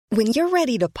When you're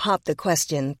ready to pop the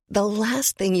question, the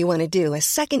last thing you want to do is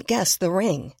second-guess the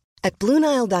ring. At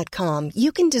BlueNile.com,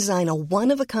 you can design a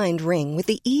one-of-a-kind ring with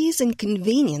the ease and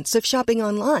convenience of shopping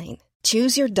online.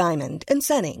 Choose your diamond and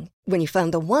setting. When you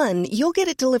find the one, you'll get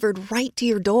it delivered right to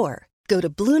your door. Go to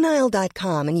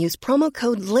BlueNile.com and use promo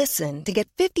code LISTEN to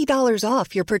get $50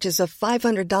 off your purchase of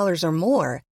 $500 or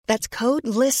more. That's code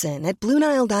LISTEN at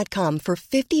BlueNile.com for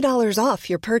 $50 off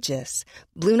your purchase.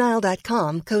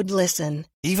 BlueNile.com, code LISTEN.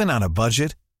 Even on a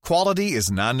budget, quality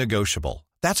is non-negotiable.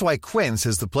 That's why Quince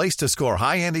is the place to score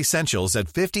high-end essentials at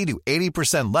 50 to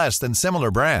 80% less than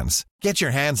similar brands. Get your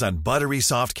hands on buttery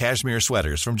soft cashmere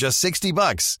sweaters from just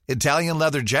 $60, Italian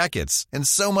leather jackets, and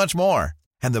so much more.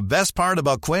 And the best part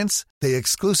about Quince, they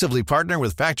exclusively partner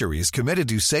with factories committed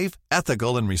to safe,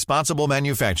 ethical, and responsible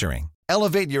manufacturing.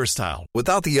 Elevate your style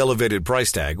without the elevated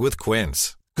price tag with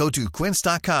Quince. Go to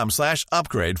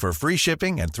quince.com/upgrade for free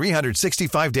shipping and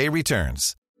 365-day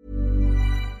returns.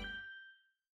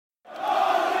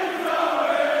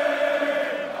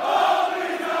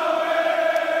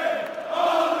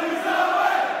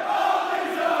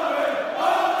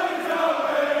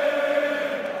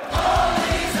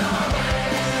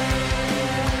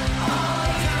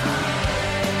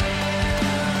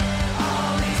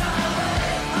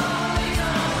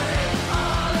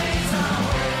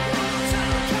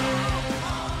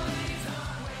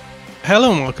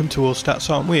 Hello and welcome to All Stats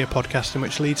Aren't We, a podcast in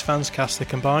which Leeds fans cast the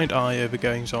combined eye over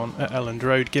goings-on at Elland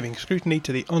Road, giving scrutiny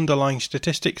to the underlying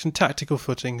statistics and tactical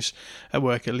footings at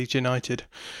work at Leeds United.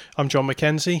 I'm John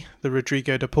Mackenzie, the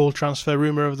Rodrigo de Paul transfer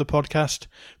rumour of the podcast.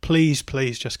 Please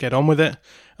just get on with it.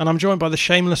 And I'm joined by the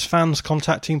shameless fans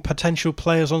contacting potential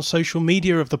players on social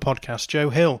media of the podcast, Joe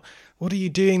Hill. What are you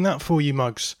doing that for, you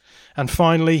mugs? And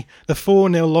finally, the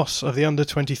 4-0 loss of the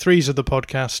under-23s of the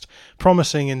podcast,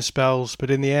 promising in spells, but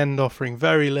in the end offering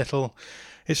very little.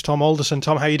 It's Tom Alderson.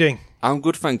 Tom, how are you doing? I'm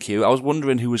good, thank you. I was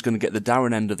wondering who was going to get the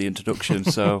Darren end of the introduction,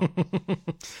 so...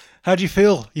 How do you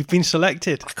feel? You've been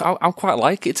selected. I quite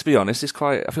like it, to be honest.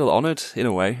 I feel honoured, in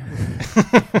a way.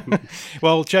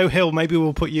 Well, Joe Hill, maybe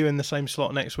we'll put you in the same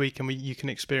slot next week and you can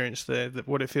experience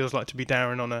what it feels like to be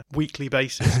Darren on a weekly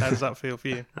basis. How does that feel for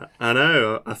you? I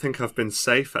know. I think I've been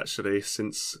safe, actually,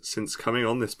 since coming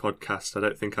on this podcast. I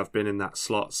don't think I've been in that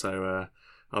slot, so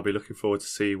I'll be looking forward to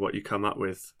see what you come up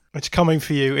with. It's coming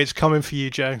for you. It's coming for you,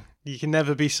 Joe. You can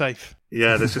never be safe.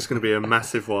 Yeah, there's just going to be a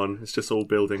massive one. It's just all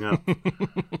building up.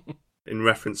 In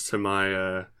reference to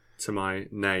my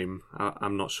name,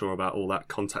 I'm not sure about all that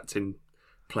contacting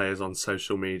players on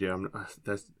social media.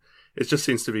 It just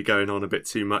seems to be going on a bit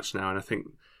too much now, and I think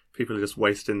people are just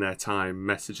wasting their time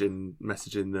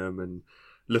messaging them and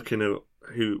looking at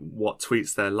what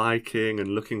tweets they're liking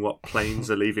and looking what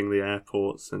planes are leaving the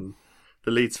airports. And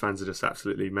the Leeds fans are just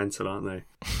absolutely mental, aren't they?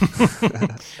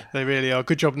 They really are.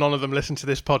 Good job none of them listened to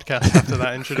this podcast after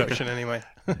that introduction anyway.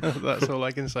 That's all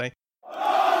I can say.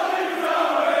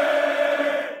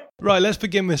 Right, let's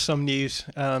begin with some news.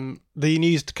 The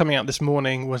news coming out this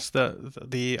morning was that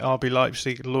the RB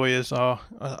Leipzig lawyers are,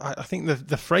 I think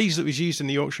the phrase that was used in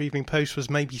the Yorkshire Evening Post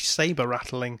was maybe sabre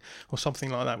rattling or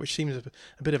something like that, which seems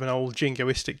a bit of an old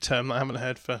jingoistic term that I haven't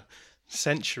heard for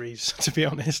centuries, to be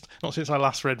honest. Not since I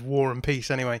last read War and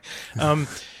Peace, anyway.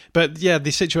 But yeah,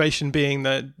 the situation being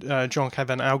that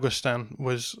Jean-Kevin Augustin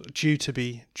was due to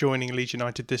be joining Leeds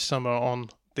United this summer on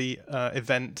the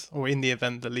event, or in the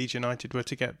event that Leeds United were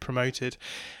to get promoted.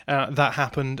 That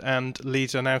happened, and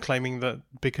Leeds are now claiming that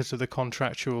because of the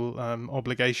contractual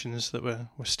obligations that were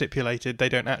stipulated, they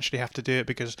don't actually have to do it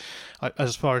because,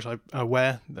 as far as I'm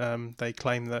aware, they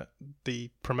claim that the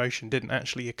promotion didn't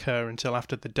actually occur until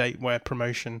after the date where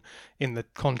promotion in the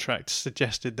contract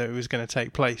suggested that it was going to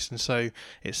take place. And so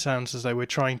it sounds as though we're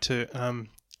trying to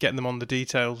get them on the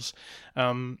details.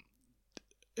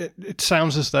 It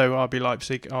sounds as though RB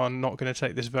Leipzig are not going to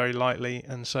take this very lightly,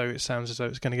 and so it sounds as though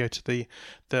it's going to go to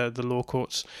the law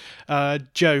courts.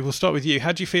 Joe, we'll start with you.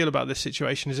 How do you feel about this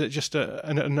situation? Is it just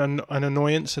an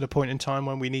annoyance at a point in time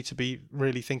when we need to be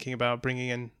really thinking about bringing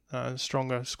in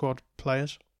stronger squad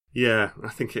players? Yeah, I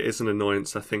think it is an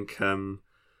annoyance. I think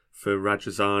for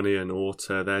Radrizzani and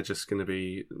Orta, they're just going to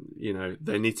be,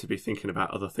 they need to be thinking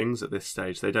about other things at this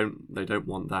stage. They don't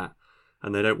want that.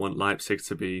 And they don't want Leipzig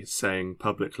to be saying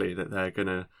publicly that they're going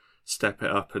to step it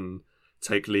up and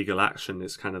take legal action.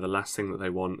 It's kind of the last thing that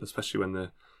they want, especially when the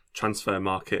transfer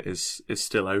market is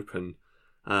still open.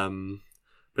 But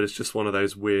it's just one of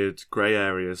those weird grey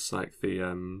areas, like the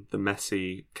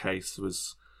Messi case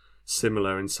was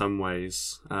similar in some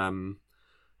ways. And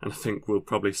I think we'll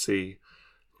probably see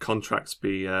contracts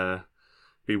be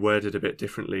worded a bit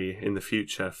differently in the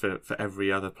future for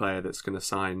every other player that's going to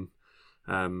sign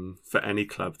for any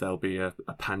club there'll be a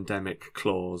pandemic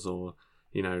clause, or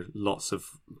lots of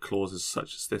clauses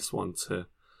such as this one to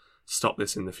stop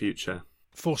this in the future.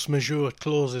 Force majeure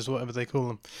clauses, whatever they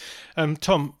call them.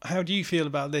 Tom, how do you feel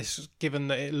about this, given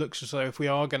that it looks as though if we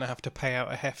are going to have to pay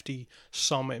out a hefty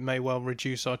sum, it may well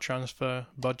reduce our transfer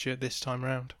budget this time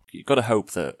round? You've got to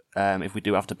hope that if we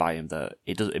do have to buy him, that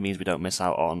it means we don't miss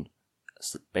out on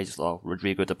basically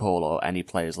Rodrigo de Paul or any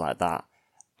players like that.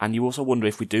 And you also wonder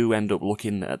if we do end up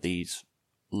looking at these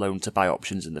loan-to-buy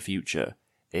options in the future,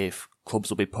 if clubs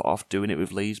will be put off doing it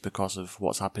with Leeds because of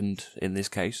what's happened in this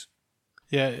case.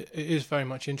 Yeah, it is very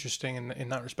much interesting in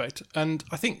that respect, and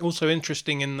I think also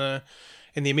interesting in the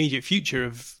immediate future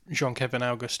of Jean-Kevin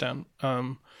Augustin,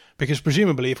 because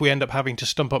presumably if we end up having to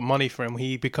stump up money for him,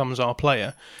 he becomes our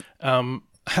player.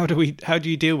 How do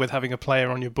you deal with having a player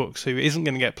on your books who isn't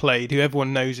going to get played, who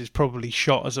everyone knows is probably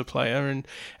shot as a player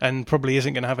and probably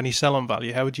isn't going to have any sell-on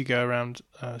value? How would you go around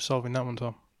solving that one,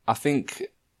 Tom? I think,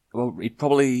 well, he'd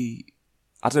probably,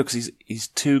 I don't know, because he's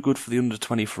too good for the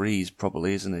under-23s,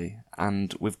 probably, isn't he?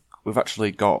 And we've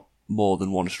actually got more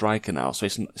than one striker now, so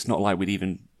it's not like we'd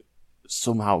even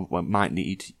somehow might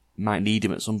need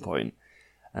him at some point.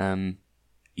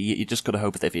 You just got to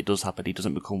hope that if it does happen, he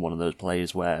doesn't become one of those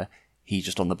players where he's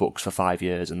just on the books for 5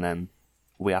 years and then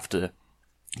we have to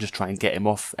just try and get him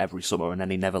off every summer and then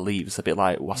he never leaves. A bit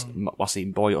like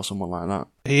Wasim Boy or someone like that.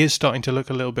 He is starting to look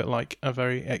a little bit like a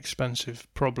very expensive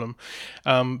problem.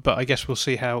 But I guess we'll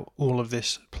see how all of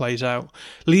this plays out.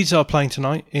 Leeds are playing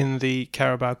tonight in the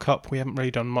Carabao Cup. We haven't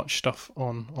really done much stuff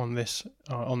on this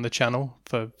on the channel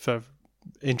for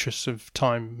interests of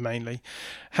time mainly.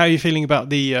 How are you feeling about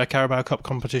the Carabao Cup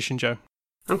competition, Joe?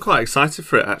 I'm quite excited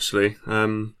for it, actually.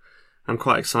 I'm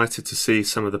quite excited to see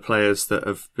some of the players that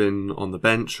have been on the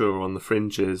bench or on the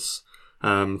fringes.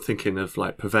 Thinking of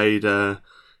like Poveda,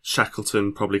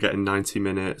 Shackleton probably getting 90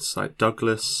 minutes, like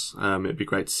Douglas. It'd be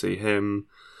great to see him.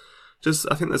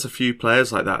 I think there's a few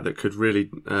players like that could really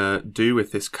do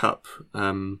with this cup,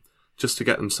 just to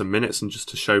get them some minutes and just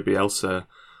to show Bielsa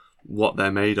what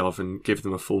they're made of and give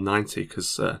them a full 90,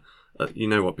 because you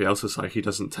know what Bielsa's like, he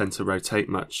doesn't tend to rotate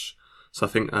much. So I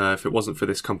think if it wasn't for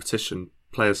this competition,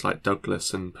 players like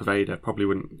Douglas and Poveda probably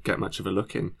wouldn't get much of a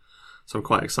look in. So I'm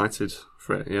quite excited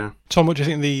for it, yeah. Tom, what do you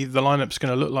think the lineup's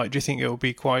going to look like? Do you think it will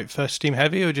be quite first team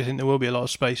heavy, or do you think there will be a lot of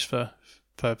space for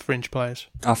fringe players?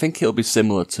 I think it'll be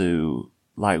similar to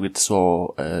like we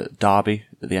saw Derby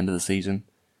at the end of the season.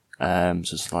 So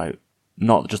it's like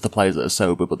not just the players that are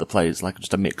sober, but the players like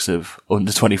just a mix of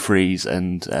under 23s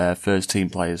and first team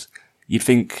players. You'd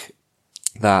think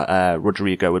that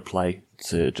Rodrigo would play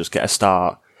to just get a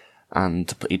start,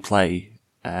 and he'd play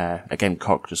again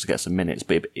Koch just to get some minutes.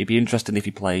 But it'd be interesting if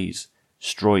he plays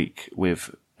Struijk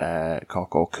with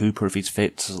Koch or Cooper if he's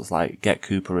fit. So it's like get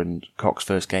Cooper and Koch's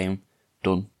first game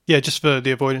done. Yeah, just for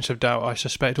the avoidance of doubt, I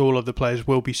suspect all of the players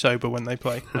will be sober when they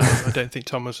play. I don't think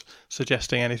Tom was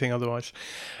suggesting anything otherwise.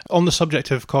 On the subject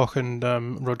of Koch and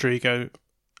Rodrigo,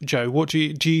 Joe, would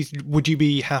you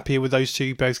be happier with those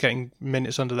two both getting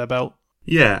minutes under their belt?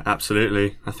 Yeah,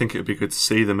 absolutely. I think it would be good to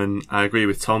see them, and I agree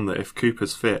with Tom that if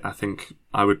Cooper's fit, I think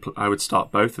I would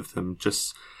start both of them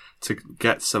just to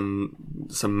get some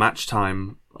match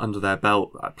time under their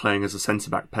belt, playing as a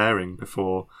centre-back pairing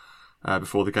before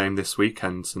the game this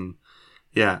weekend. And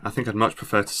yeah, I think I'd much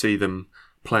prefer to see them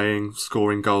playing,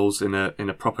 scoring goals in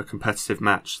a proper competitive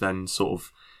match than sort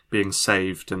of being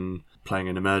saved and playing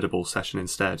in a murder ball session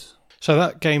instead. So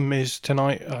that game is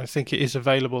tonight. I think it is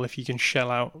available if you can shell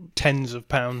out tens of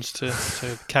pounds to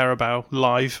Carabao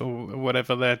Live or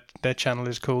whatever their channel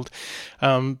is called.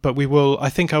 But I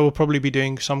think I will probably be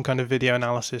doing some kind of video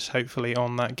analysis, hopefully,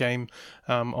 on that game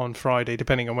on Friday,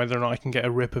 depending on whether or not I can get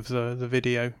a rip of the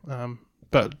video.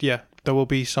 But yeah, there'll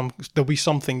be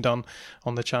something done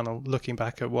on the channel looking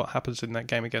back at what happens in that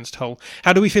game against Hull.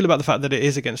 How do we feel about the fact that it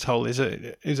is against Hull? Is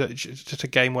it just a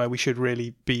game where we should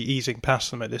really be easing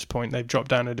past them at this point? They've dropped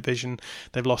down a division.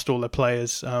 They've lost all their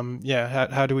players.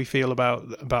 How do we feel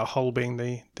about Hull being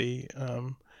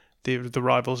the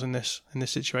rivals in this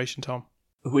situation, Tom?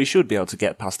 We should be able to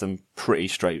get past them pretty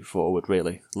straightforward,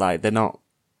 really. Like they're not.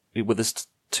 Well, there's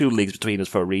 2 leagues between us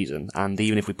for a reason, and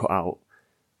even if we put out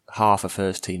half a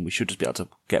first team, we should just be able to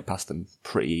get past them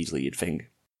pretty easily, you'd think.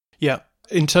 Yeah.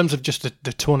 In terms of just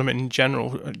the tournament in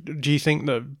general, do you think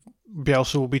that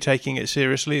Bielsa will be taking it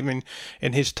seriously? I mean,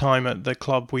 in his time at the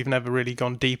club, we've never really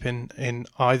gone deep in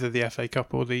either the FA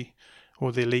Cup or the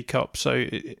League Cup. So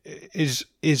is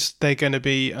there going to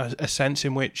be a sense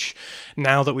in which,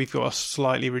 now that we've got a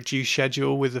slightly reduced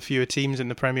schedule with the fewer teams in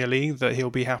the Premier League, that he'll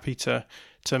be happy to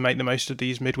make the most of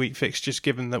these midweek fixtures,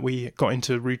 given that we got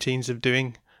into routines of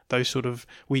doing those sort of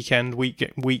week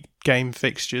game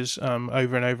fixtures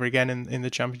over and over again in the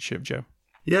Championship, Joe.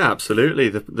 Yeah, absolutely.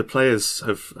 The players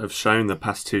have shown the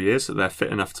past 2 years that they're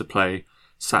fit enough to play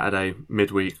Saturday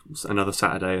midweek, another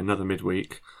Saturday, another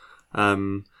midweek.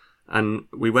 And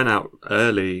we went out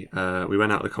early. We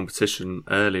went out the competition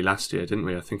early last year, didn't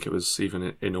we? I think it was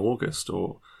even in August,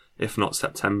 or if not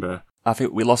September. I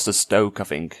think we lost to Stoke.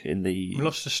 We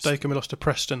lost to Stoke and we lost to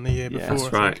Preston the year before.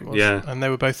 That's right. Yeah, and they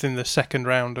were both in the second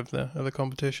round of the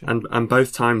competition. And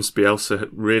both times Bielsa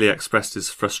really expressed his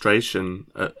frustration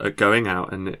at going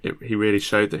out, and he really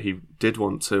showed that he did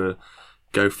want to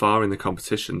go far in the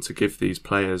competition to give these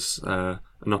players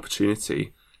an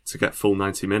opportunity to get full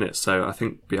 90 minutes. So I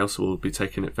think Bielsa will be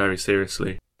taking it very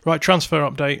seriously. Right, transfer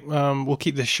update. We'll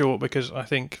keep this short because I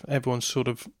think everyone's sort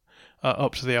of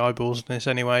up to the eyeballs in this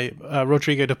anyway.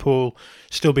 Rodrigo de Paul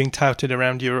still being touted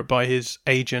around Europe by his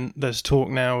agent. There's talk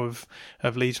now of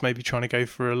Leeds maybe trying to go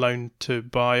for a loan to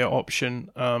buy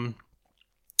option,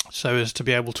 so as to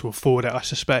be able to afford it, I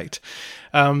suspect.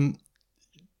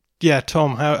 Yeah,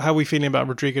 Tom, how are we feeling about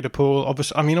Rodrigo de Paul?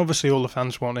 Obviously, all the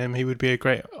fans want him. He would be a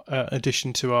great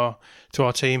addition to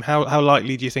our team. How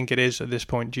likely do you think it is at this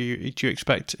point? Do you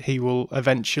expect he will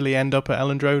eventually end up at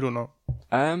Elland Road or not?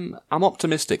 I'm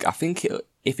optimistic. I think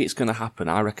if it's going to happen,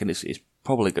 I reckon it's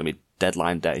probably going to be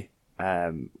deadline day.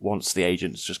 Once the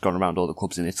agent's just gone around all the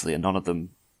clubs in Italy and none of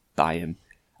them buy him,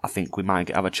 I think we might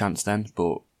have a chance then.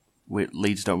 But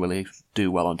Leeds don't really do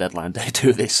well on deadline day,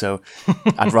 do they? So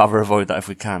I'd rather avoid that if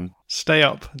we can. Stay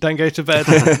up. Don't go to bed.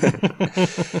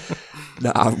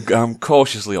 No, I'm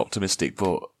cautiously optimistic,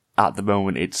 but at the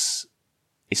moment it's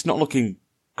not looking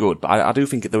good. But I do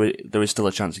think there is still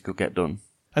a chance it could get done.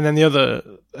 And then the other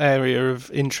area of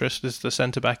interest is the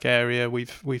centre-back area.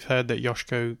 We've heard that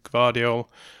Joško Gvardiol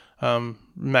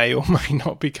may or may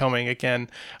not be coming again.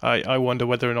 I wonder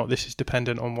whether or not this is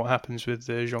dependent on what happens with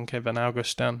the Jonke van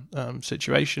Augustin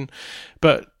situation.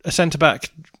 But a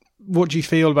centre-back, what do you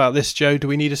feel about this, Joe? Do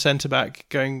we need a centre-back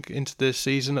going into this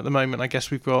season at the moment? I guess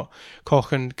we've got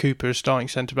Koch and Cooper as starting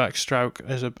centre-back, Strauch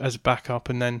as a backup,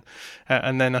 and then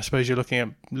I suppose you're looking at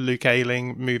Luke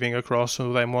Ayling moving across,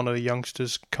 or then one of the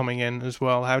youngsters coming in as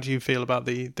well. How do you feel about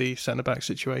the centre-back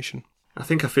situation? I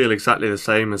think I feel exactly the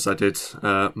same as I did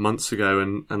months ago,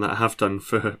 and that I have done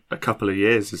for a couple of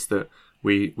years, is that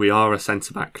we are a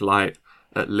centre-back light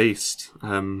at least.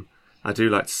 I do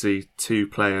like to see two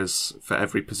players for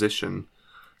every position.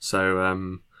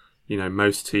 So,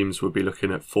 most teams would be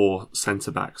looking at 4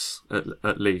 centre-backs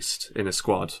at least in a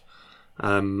squad.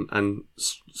 And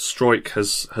Struijk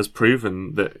has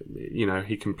proven that,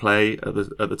 he can play at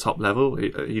the top level.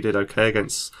 He did okay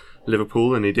against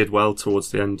Liverpool and he did well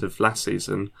towards the end of last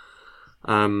season.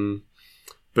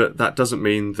 But that doesn't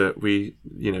mean that we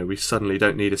suddenly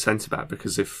don't need a centre-back,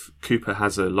 because if Cooper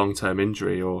has a long-term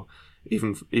injury, or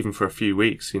even for a few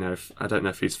weeks, I don't know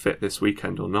if he's fit this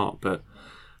weekend or not, but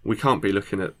we can't be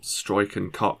looking at Struijk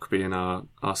and Koch being our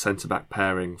centre-back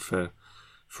pairing for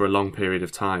a long period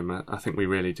of time. I think we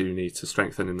really do need to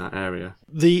strengthen in that area.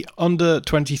 The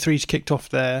under-23s kicked off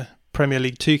their Premier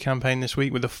League 2 campaign this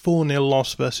week with a 4-0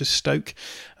 loss versus Stoke.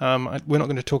 We're not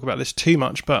going to talk about this too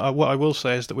much, but what I will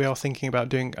say is that we are thinking about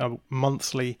doing a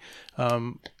monthly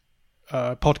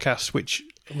podcast which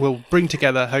will bring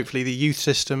together hopefully the youth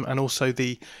system and also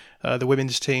the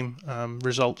women's team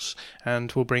results,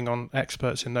 and we'll bring on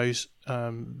experts in those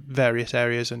various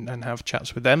areas and have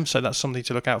chats with them. So that's something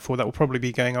to look out for. That will probably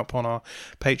be going up on our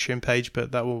Patreon page,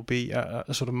 but that will be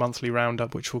a sort of monthly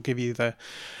roundup which will give you the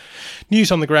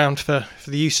news on the ground for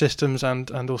the youth systems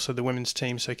and also the women's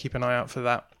team. So keep an eye out for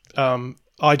that.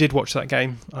 I did watch that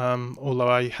game, although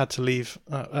I had to leave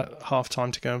at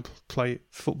half-time to go and play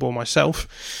football myself.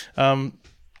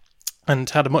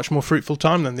 And had a much more fruitful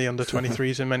time than the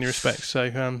under-23s in many respects. So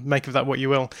make of that what you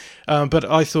will. But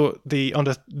I thought the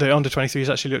under-23s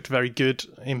actually looked very good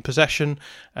in possession.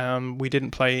 We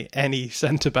didn't play any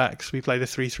centre-backs. We played a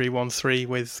 3-3-1-3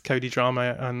 with Cody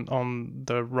Drama on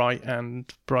the right and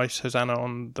Bryce Hosanna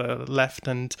on the left,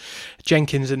 and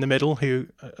Jenkins in the middle, who,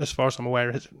 as far as I'm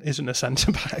aware, isn't a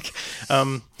centre-back.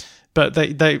 But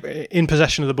they in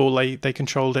possession of the ball, they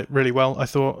controlled it really well. I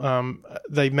thought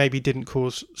they maybe didn't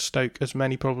cause Stoke as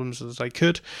many problems as they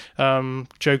could. Joe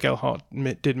Gelhardt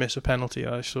did miss a penalty,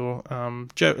 I saw.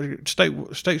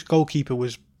 Stoke's goalkeeper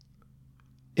was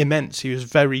immense. He was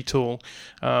very tall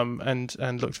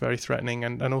and looked very threatening.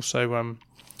 And also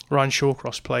Ryan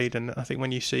Shawcross played. And I think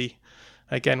when you see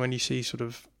sort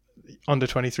of under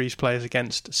 23s players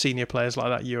against senior players like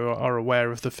that, you are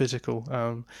aware of the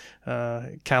physical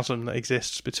chasm that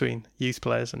exists between youth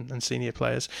players and senior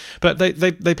players. But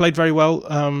they played very well.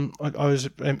 I was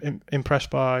impressed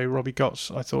by Robbie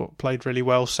Gotts. I thought played really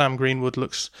well. Sam Greenwood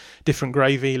looks different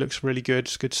gravy. Looks really good.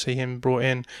 It's good to see him brought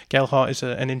in. Gelhardt is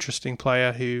an interesting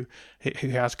player who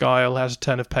has guile, has a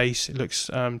turn of pace. It looks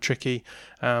tricky,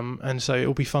 and so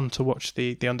it'll be fun to watch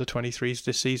the under 23s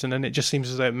this season. And it just seems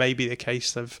as though it may be the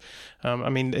case of,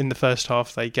 in the first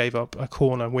half they gave up a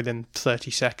corner within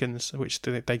 30 seconds, which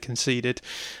they conceded,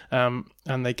 and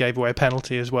they gave away a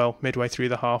penalty as well midway through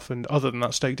the half. And other than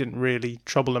that, Stoke didn't really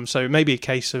trouble them. So it may be a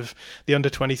case of the under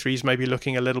 23s maybe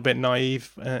looking a little bit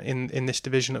naive in this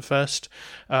division at first,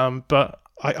 but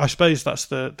I suppose that's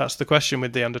the question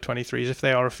with the under 23s. If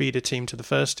they are a feeder team to the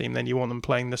first team, then you want them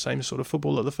playing the same sort of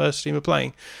football that the first team are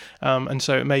playing, and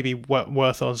so it may be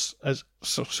worth us as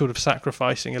sort of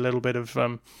sacrificing a little bit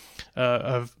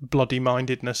of bloody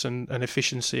mindedness and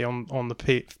efficiency on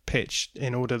the pitch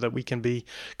in order that we can be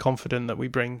confident that we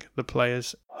bring the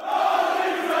players.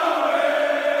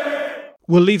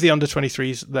 We'll leave the under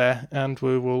 23s there, and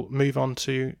we will move on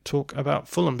to talk about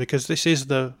Fulham, because this is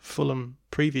the Fulham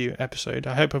preview episode.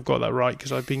 I hope I've got that right,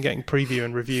 because I've been getting preview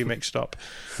and review mixed up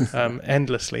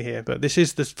endlessly here. But this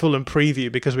is the Fulham preview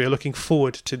because we are looking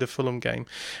forward to the Fulham game.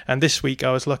 And this week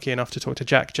I was lucky enough to talk to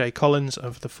Jack J. Collins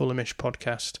of the Fulhamish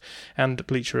podcast and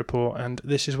Bleacher Report, and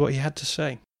this is what he had to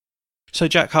say. So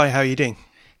Jack, hi, how are you doing?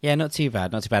 Yeah, not too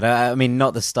bad. I mean,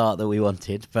 not the start that we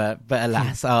wanted, but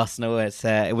alas, Arsenal.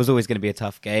 It was always going to be a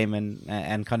tough game,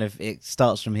 and kind of it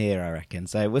starts from here, I reckon.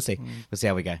 So we'll see. We'll see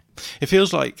how we go. It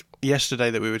feels like yesterday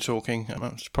that we were talking.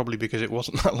 It's probably because it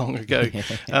wasn't that long ago.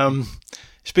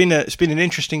 It's been an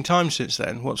interesting time since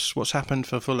then. What's happened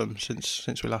for Fulham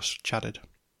since we last chatted?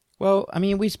 Well, I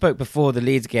mean, we spoke before the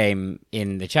Leeds game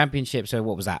in the Championship, so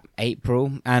what was that,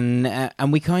 April? And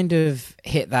we kind of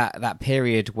hit that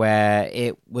period where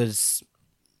it was,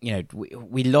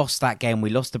 we lost that game,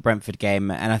 we lost the Brentford game,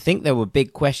 and I think there were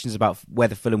big questions about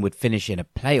whether Fulham would finish in a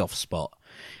playoff spot.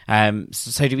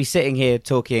 So to be sitting here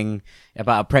talking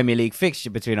about a Premier League fixture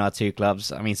between our two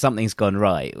clubs, I mean, something's gone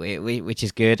right, which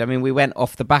is good. I mean, we went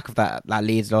off the back of that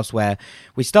Leeds loss where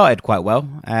we started quite well,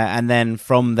 and then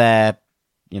from there,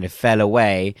 fell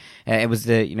away. It was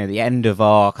the end of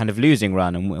our kind of losing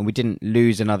run, and we didn't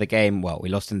lose another game. Well, we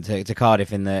lost to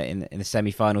Cardiff in the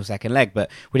semi-final second leg,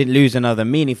 but we didn't lose another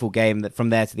meaningful game from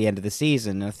there to the end of the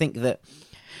season. And I think that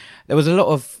there was a lot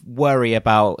of worry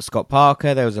about Scott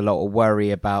Parker. There was a lot of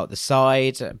worry about the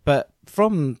side, but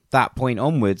from that point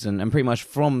onwards, and pretty much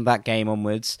from that game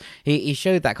onwards, he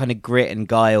showed that kind of grit and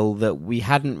guile that we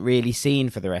hadn't really seen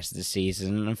for the rest of the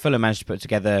season. And Fulham managed to put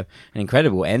together an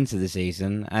incredible end to the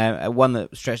season, one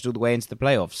that stretched all the way into the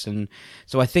playoffs. And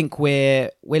so I think we're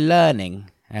learning.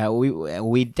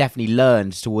 We definitely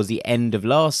learned towards the end of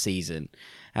last season,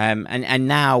 and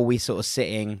now we're sort of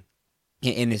sitting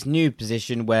in this new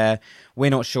position where we're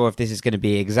not sure if this is going to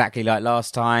be exactly like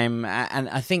last time. And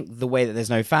I think the way that there's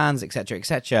no fans,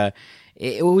 etc.,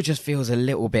 it all just feels a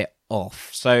little bit off.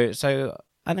 So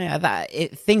I know that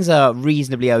things are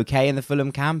reasonably okay in the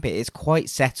Fulham camp. It's quite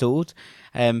settled,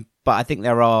 but I think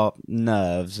there are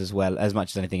nerves as well, as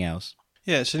much as anything else.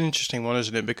 Yeah, it's an interesting one,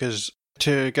 isn't it? Because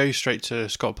to go straight to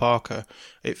Scott Parker,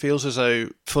 it feels as though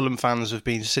Fulham fans have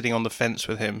been sitting on the fence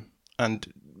with him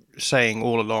and saying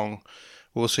all along,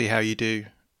 we'll see how you do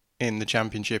in the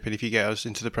Championship, and if you get us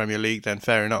into the Premier League, then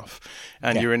fair enough.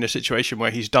 And You're in a situation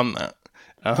where he's done that.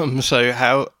 So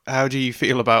how do you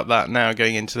feel about that now,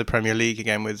 going into the Premier League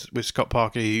again with Scott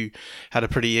Parker, who had a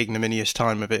pretty ignominious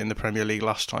time of it in the Premier League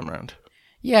last time round?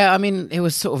 Yeah, I mean, it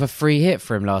was sort of a free hit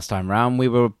for him last time round. We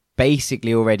were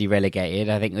basically already relegated.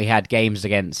 I think we had games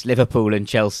against Liverpool and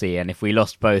Chelsea, and if we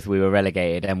lost both, we were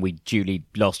relegated, and we duly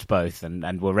lost both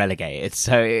and were relegated.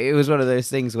 So it was one of those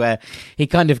things where he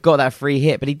kind of got that free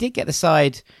hit, but he did get the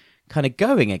side kind of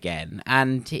going again,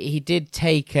 and he did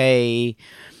take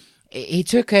he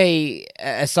took a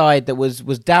side that was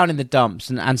down in the dumps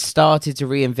and started to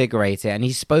reinvigorate it. And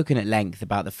he's spoken at length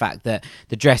about the fact that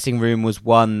the dressing room was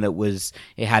one that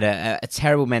it had a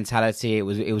terrible mentality. It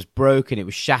was broken. It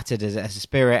was shattered as a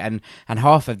spirit. And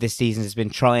half of this season has been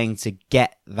trying to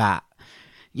get that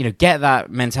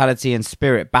mentality and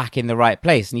spirit back in the right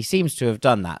place. And he seems to have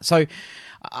done that. So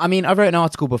I mean, I wrote an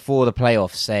article before the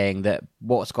playoffs saying that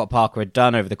what Scott Parker had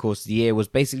done over the course of the year was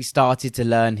basically started to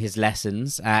learn his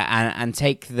lessons and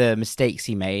take the mistakes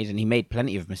he made, and he made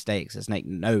plenty of mistakes, there's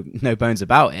no bones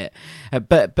about it,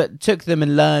 but took them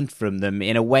and learned from them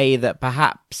in a way that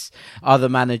perhaps other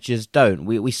managers don't.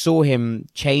 We saw him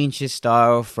change his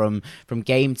style from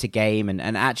game to game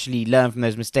and actually learn from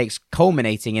those mistakes,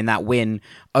 culminating in that win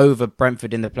over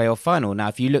Brentford in the playoff final. Now,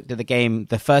 if you looked at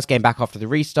the first game back after the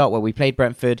restart where we played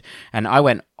Brentford, and I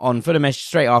went on Fulhamish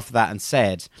straight after that and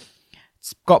said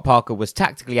Scott Parker was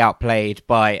tactically outplayed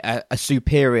by a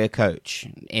superior coach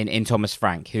in Thomas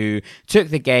Frank, who took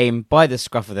the game by the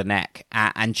scruff of the neck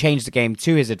and changed the game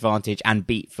to his advantage and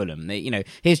beat Fulham.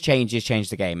 His changes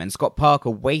changed the game, and Scott Parker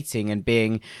waiting and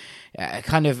being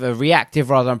kind of a reactive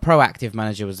rather than proactive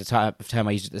manager was the term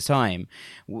I used at the time,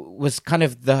 was kind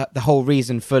of the whole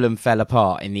reason Fulham fell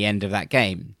apart in the end of that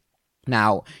game.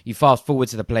 Now, you fast forward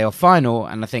to the playoff final,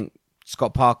 and I think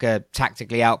Scott Parker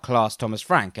tactically outclassed Thomas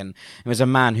Frank, and it was a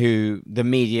man who the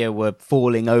media were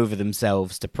falling over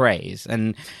themselves to praise.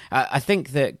 And I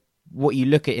think that what you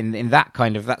look at in that's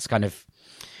kind of,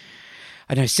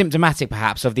 I don't know, symptomatic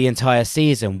perhaps of the entire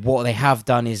season. What they have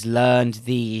done is learned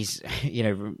he's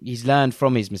learned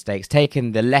from his mistakes,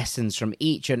 taken the lessons from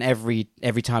each and every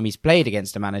time he's played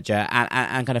against a manager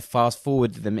and kind of fast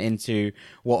forwarded them into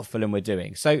what Fulham were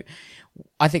doing. So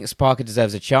I think Parker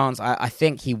deserves a chance. I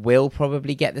think he will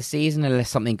probably get the season unless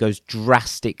something goes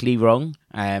drastically wrong.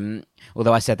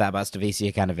 Although I said that about Stevie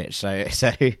Jokanovic,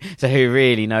 so who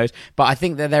really knows? But I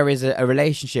think that there is a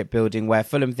relationship building where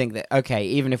Fulham think that, okay,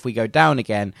 even if we go down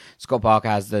again, Scott Parker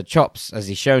has the chops, as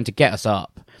he's shown, to get us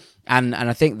up. And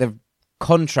I think the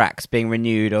contracts being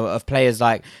renewed of players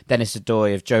like Dennis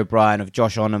Odoi, of Joe Bryan, of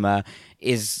Josh Onoma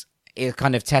is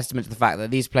kind of testament to the fact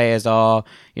that these players are,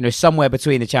 somewhere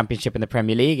between the Championship and the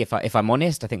Premier League. If I'm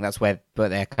honest, I think that's where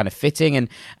they're kind of fitting, and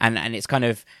it's kind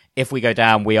of, if we go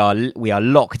down, we are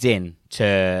locked in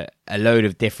to a load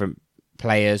of different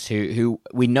players who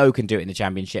we know can do it in the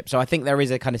Championship. So I think there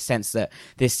is a kind of sense that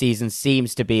this season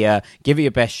seems to be give it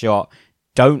your best shot,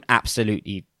 don't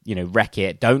absolutely wreck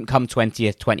it, don't come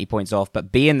 20th, 20 points off,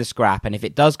 but be in the scrap. And if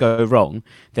it does go wrong,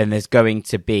 then there's going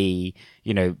to be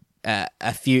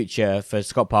a future for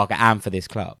Scott Parker and for this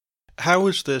club. How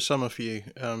was the summer for you?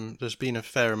 There's been a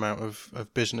fair amount of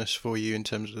business for you in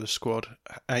terms of the squad.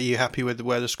 Are you happy with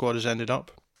where the squad has ended up?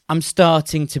 I'm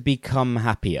starting to become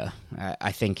happier,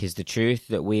 I think is the truth.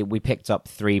 That we picked up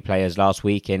 3 players last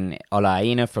week in Ola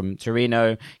Aina from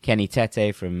Torino, Kenny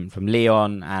Tete from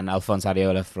Lyon, and Alphonse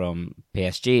Areola from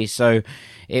PSG. So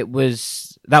that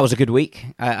was a good week.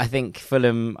 I think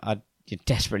Fulham are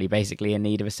desperately basically in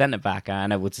need of a centre-back. I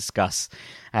know we'll discuss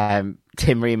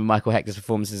Tim Ream and Michael Hector's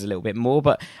performances a little bit more,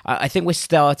 but I think we're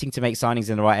starting to make signings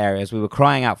in the right areas. We were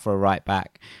crying out for a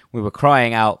right-back. We were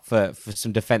crying out for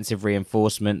some defensive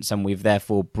reinforcements, and we've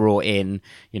therefore brought in,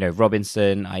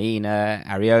 Robinson, Aina,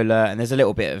 Areola, and there's a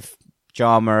little bit of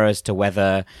drama as to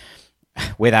whether,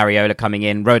 with Areola coming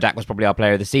in, Rodak was probably our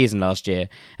player of the season last year,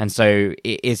 and so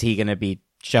is he going to be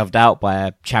shoved out by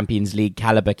a Champions League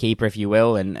caliber keeper, if you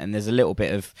will, and there's a little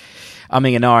bit of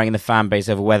umming and ahhing in the fan base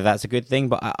over whether that's a good thing,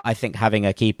 but I think having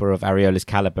a keeper of Areola's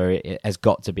caliber, it has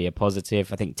got to be a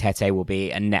positive. I think Tete will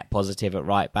be a net positive at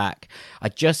right back. I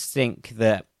just think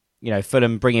that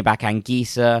Fulham bringing back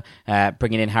Anguissa,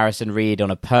 bringing in Harrison Reed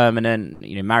on a permanent,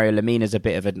 Mario Lemina's a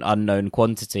bit of an unknown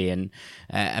quantity and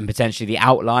potentially the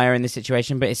outlier in this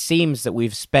situation. But it seems that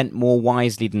we've spent more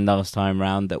wisely than last time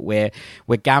round, that we're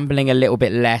gambling a little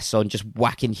bit less on just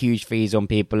whacking huge fees on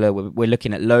people. We're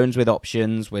looking at loans with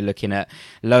options. We're looking at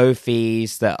low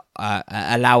fees that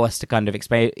allow us to kind of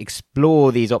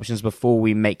explore these options before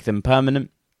we make them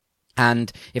permanent.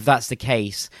 And if that's the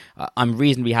case, I'm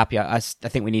reasonably happy. I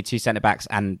think we need 2 centre-backs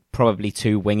and probably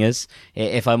 2 wingers,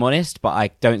 if I'm honest, but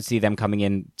I don't see them coming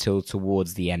in till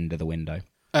towards the end of the window.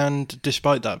 And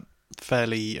despite that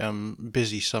fairly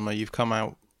busy summer, you've come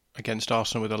out against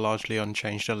Arsenal with a largely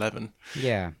unchanged 11.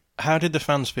 Yeah. How did the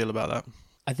fans feel about that?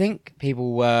 I think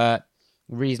people were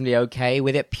reasonably okay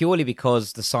with it, purely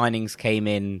because the signings came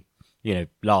in,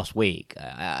 last week.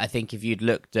 I think if you'd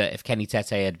looked at if Kenny Tete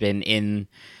had been in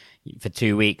for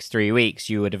 2 weeks, 3 weeks,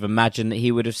 you would have imagined that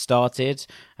he would have started.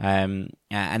 And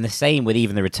the same with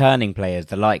even the returning players,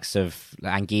 the likes of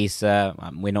Anguissa.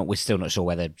 We're still not sure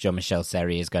whether Jean-Michel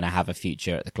Seri is going to have a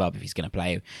future at the club, if he's going to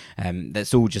play.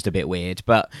 That's all just a bit weird.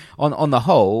 But on the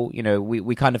whole,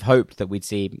 we kind of hoped that we'd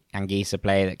see Anguissa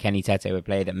play, that Kenny Tete would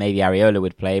play, that maybe Areola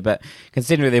would play. But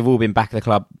considering they've all been back at the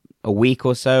club a week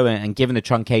or so, and given the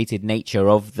truncated nature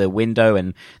of the window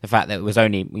and the fact that it was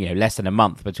only less than a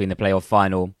month between the playoff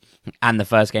final and the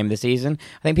first game of the season,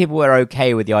 I think people were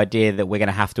okay with the idea that we're going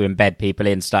to have to embed people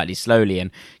in slightly slowly.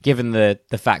 And given the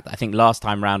fact that I think last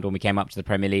time round when we came up to the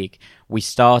Premier League, we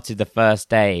started the first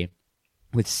day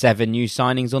with 7 new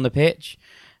signings on the pitch.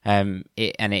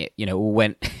 It all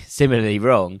went similarly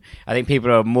wrong. I think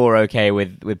people are more okay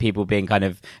with people being kind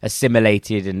of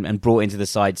assimilated and brought into the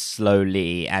side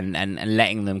slowly and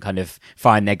letting them kind of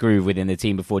find their groove within the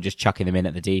team before just chucking them in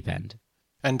at the deep end.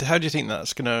 And how do you think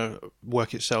that's going to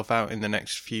work itself out in the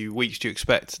next few weeks? Do you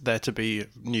expect there to be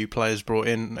new players brought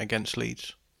in against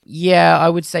Leeds? Yeah, I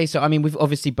would say so. I mean, we've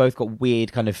obviously both got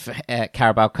weird kind of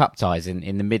Carabao Cup ties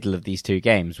in the middle of these 2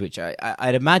 games, which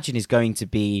I'd imagine is going to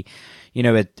be,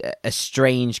 a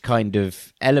strange kind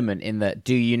of element in that.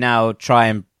 Do you now try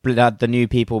and blood the new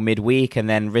people midweek and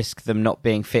then risk them not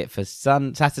being fit for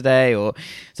Saturday? Or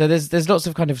so there's lots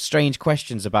of kind of strange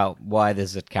questions about why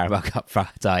there's a Carabao Cup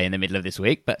tie in the middle of this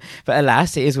week. But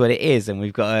alas, it is what it is, and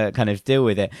we've got to kind of deal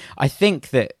with it. I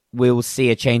think that we'll see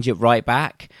a change at right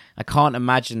back. I can't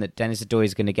imagine that Dennis Odoi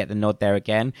is going to get the nod there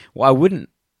again. What I wouldn't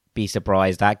be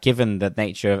surprised at, given the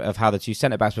nature of how the 2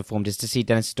 centre-backs performed, is to see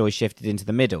Dennis Odoi shifted into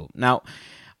the middle. Now,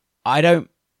 I don't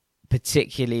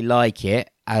particularly like it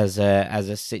as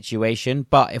a situation,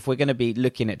 but if we're going to be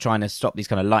looking at trying to stop these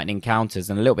kind of lightning counters,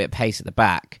 and a little bit of pace at the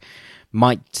back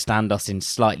might stand us in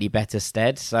slightly better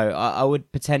stead. So I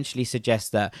would potentially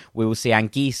suggest that we will see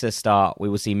Anguissa start, we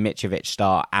will see Mitrovic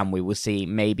start, and we will see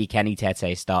maybe Kenny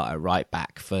Tete start at right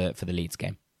back for the Leeds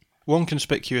game. One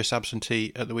conspicuous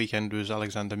absentee at the weekend was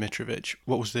Alexander Mitrovic.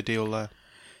 What was the deal there?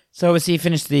 So obviously he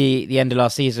finished the end of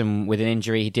last season with an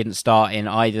injury. He didn't start in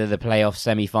either the playoff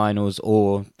semi-finals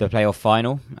or the playoff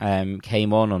final.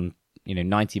 Came on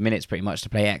 90 minutes pretty much to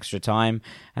play extra time.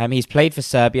 He's played for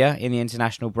Serbia in the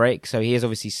international break, so he is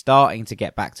obviously starting to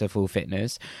get back to full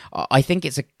fitness. I think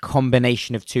it's a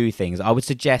combination of 2 things. I would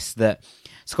suggest that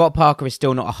Scott Parker is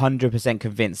still not 100%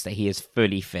 convinced that he is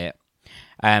fully fit.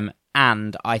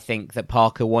 And I think that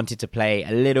Parker wanted to play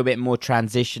a little bit more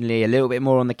transitionally, a little bit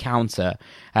more on the counter,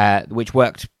 which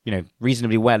worked,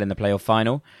 reasonably well in the playoff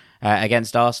final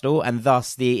against Arsenal. And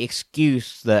thus the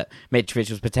excuse that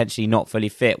Mitrovic was potentially not fully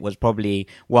fit was probably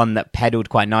one that pedalled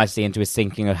quite nicely into his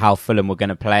thinking of how Fulham were going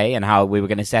to play and how we were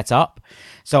going to set up.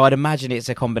 So I'd imagine it's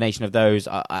a combination of those.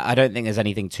 I don't think there's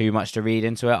anything too much to read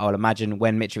into it. I'll imagine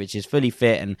when Mitrovic is fully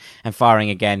fit and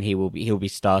firing again, he'll be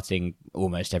starting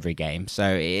almost every game. So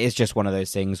it is just one of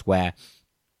those things where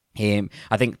I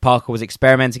think Parker was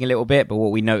experimenting a little bit, but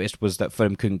what we noticed was that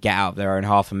Fulham couldn't get out of their own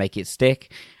half and make it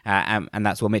stick, and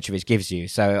that's what Mitrovic gives you.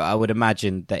 So I would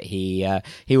imagine that he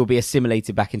will be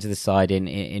assimilated back into the side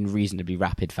in reasonably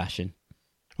rapid fashion.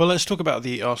 Well, let's talk about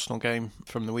the Arsenal game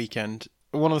from the weekend.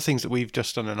 One of the things that we've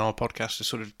just done in our podcast is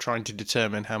sort of trying to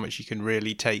determine how much you can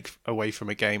really take away from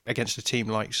a game against a team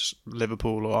like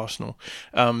Liverpool or Arsenal.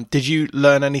 Did you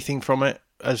learn anything from it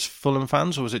as Fulham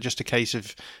fans, or was it just a case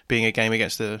of being a game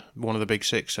against one of the big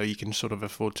 6, so you can sort of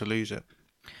afford to lose it?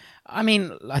 I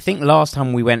mean, I think last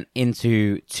time we went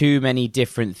into too many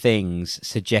different things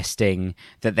suggesting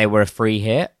that they were a free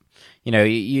hit.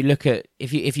 You look at,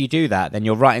 if you do that, then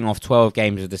you're writing off 12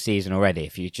 games of the season already.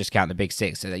 If you just count the big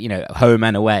 6, home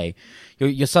and away,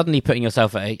 you're suddenly putting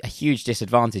yourself at a huge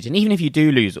disadvantage. And even if you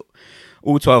do lose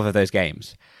all 12 of those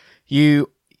games, to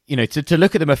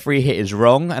look at them a free hit is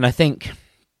wrong. And I think,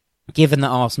 given that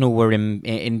Arsenal were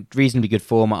in reasonably good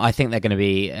form, I think they're going to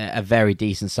be a very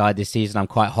decent side this season. I'm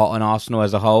quite hot on Arsenal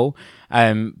as a whole.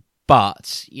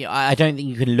 But I don't think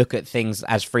you can look at things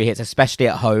as free hits, especially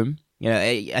at home.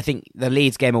 I think the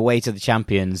Leeds game away to the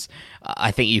champions, I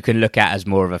think you can look at as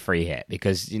more of a free hit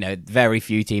because, very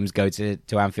few teams go to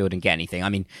Anfield and get anything. I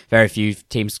mean, very few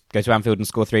teams go to Anfield and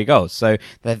score 3 goals. So,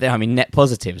 net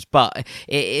positives. But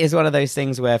it is one of those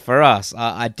things where for us,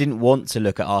 I didn't want to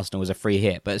look at Arsenal as a free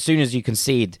hit. But as soon as you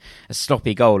concede a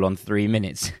sloppy goal on 3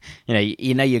 minutes,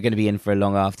 you know you're going to be in for a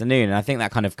long afternoon. And I think that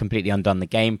kind of completely undone the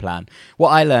game plan. What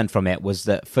I learned from it was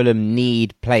that Fulham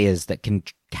need players that can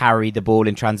carry the ball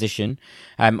in transition.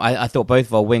 I thought both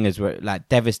of our wingers were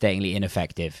devastatingly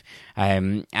ineffective.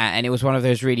 And it was one of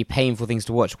those really painful things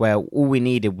to watch where all we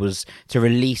needed was to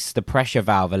release the pressure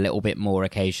valve a little bit more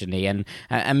occasionally. And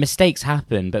mistakes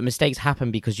happen, but mistakes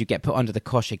happen because you get put under the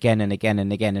cosh again and again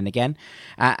and again and again.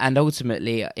 And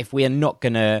ultimately, if we are not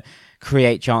going to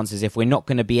create chances, if we're not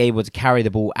going to be able to carry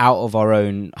the ball out of our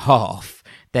own half,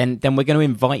 then we're going to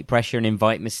invite pressure and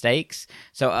invite mistakes.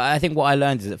 So I think what I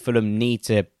learned is that Fulham need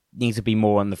to need to be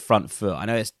more on the front foot. I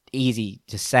know it's easy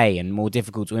to say and more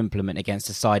difficult to implement against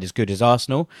a side as good as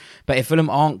Arsenal, but if Fulham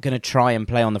aren't going to try and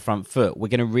play on the front foot, we're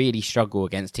going to really struggle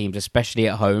against teams, especially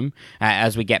at home,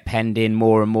 as we get penned in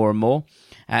more and more and more.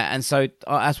 And so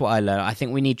that's what I learned. I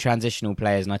think we need transitional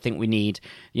players, and I think we need,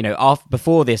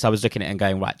 before this I was looking at it and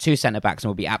going, right, 2 centre-backs and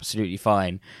we'll be absolutely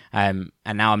fine. And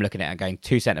now I'm looking at it and going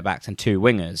 2 centre-backs and 2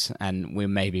 wingers, and we'll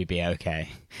maybe be okay.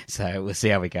 So we'll see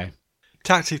how we go.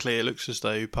 Tactically, it looks as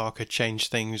though Parker changed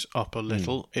things up a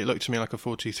little. It looked to me like a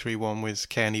 4-2-3-1 with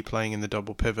Kearney playing in the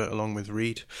double pivot along with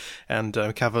Reed, and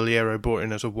Cavaliero brought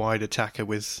in as a wide attacker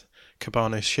with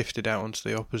Cabanas shifted out onto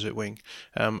the opposite wing.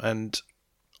 And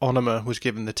Onoma was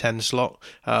given the 10 slot,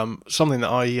 something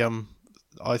that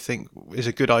I think is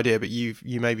a good idea, but you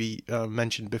maybe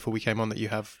mentioned before we came on that you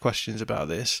have questions about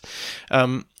this.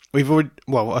 We've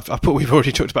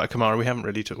already talked about Kamara. We haven't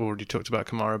really already talked about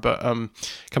Kamara, but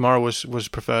Kamara was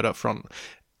preferred up front.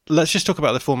 Let's just talk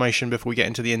about the formation before we get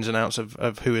into the ins and outs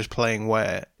of who is playing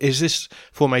where. Is this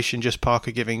formation just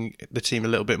Parker giving the team a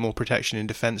little bit more protection in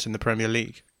defence in the Premier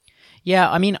League? Yeah,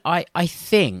 I mean, I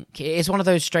think it's one of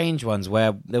those strange ones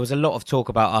where there was a lot of talk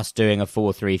about us doing a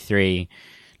 4-3-3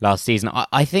 last season.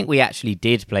 I think we actually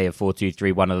did play a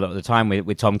 4-2-3-1 a lot of the time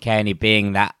with Tom Kearney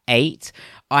being that 8.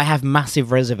 I have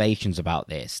massive reservations about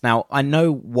this. Now, I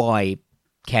know why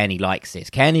Kearney likes this.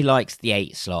 Kearney likes the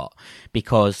 8 slot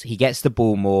because he gets the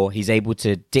ball more, he's able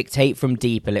to dictate from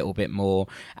deep a little bit more,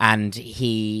 and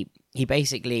he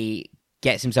basically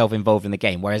gets himself involved in the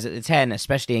game. Whereas at the 10,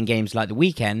 especially in games like the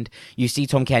weekend, you see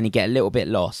Tom Kearney get a little bit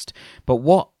lost. But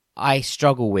what I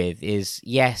struggle with is,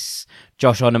 yes,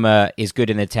 Josh Onoma is good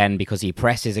in the 10 because he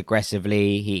presses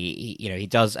aggressively. He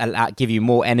does give you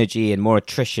more energy and more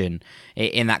attrition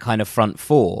in that kind of front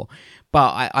 4.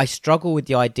 But I struggle with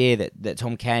the idea that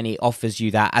Tom Kearney offers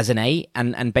you that as an 8,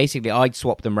 and basically I'd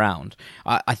swap them round.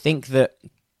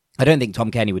 I don't think Tom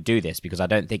Kearney would do this because I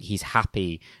don't think he's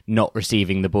happy not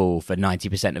receiving the ball for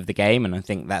 90% of the game, and I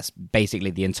think that's basically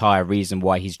the entire reason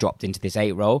why he's dropped into this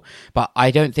 8 role. But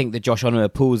I don't think that Josh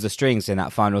Onoma pulls the strings in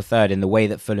that final third in the way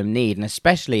that Fulham need, and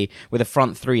especially with a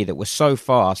front 3 that was so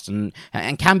fast and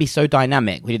can be so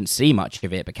dynamic. We didn't see much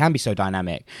of it, but can be so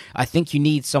dynamic. I think you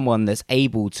need someone that's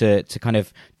able to kind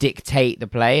of dictate the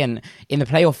play, and in the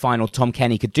playoff final, Tom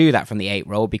Kearney could do that from the 8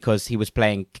 role because he was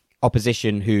playing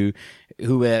opposition who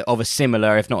were of a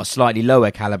similar, if not a slightly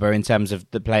lower caliber in terms of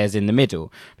the players in the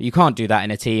middle. But you can't do that in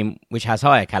a team which has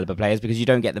higher caliber players because you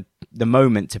don't get the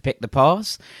moment to pick the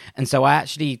pass. And so I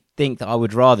actually think that I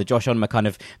would rather Josh Onoma kind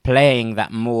of playing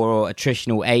that more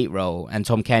attritional 8 role and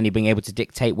Tom Kearney being able to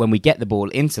dictate when we get the ball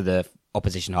into the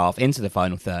opposition half, into the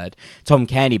final third. Tom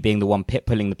Kearney being the one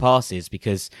pulling the passes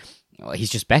because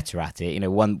he's just better at it.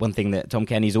 One thing that Tom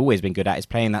Kearney's always been good at is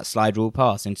playing that slide rule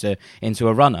pass into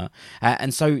a runner.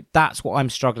 And so that's what I'm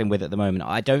struggling with at the moment.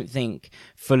 I don't think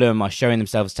Fulham are showing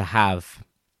themselves to have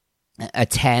a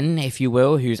 10, if you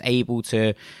will, who's able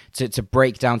to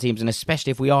break down teams. And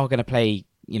especially if we are going to play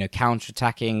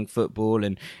counter-attacking football,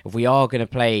 and if we are going to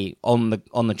play on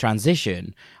the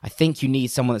transition, I think you need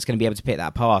someone that's going to be able to pick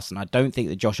that pass, and I don't think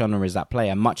that Josh Onoma is that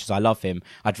player. Much as I love him,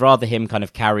 I'd rather him kind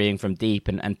of carrying from deep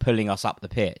and pulling us up the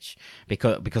pitch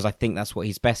because I think that's what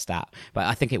he's best at. But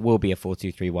I think it will be a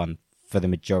 4-2-3-1 for the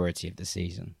majority of the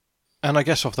season. And I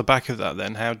guess off the back of that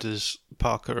then, how does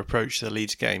Parker approach the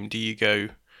Leeds game? Do you go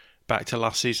back to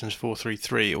last season's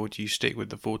 4-3-3, or do you stick with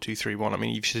the 4-2-3-1? I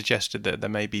mean, you've suggested that there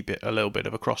may be a little bit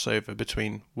of a crossover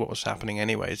between what was happening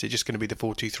anyway. Is it just going to be the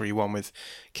 4-2-3-1 with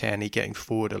Kearney getting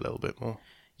forward a little bit more?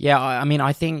 Yeah, I mean,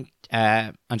 I think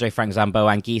Andre Frank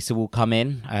Zambo Anguissa will come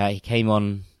in. He came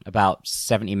on about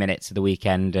 70 minutes of the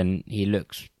weekend, and he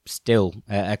looks still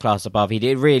a class above. He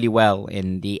did really well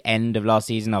in the end of last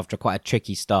season after quite a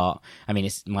tricky start. I mean,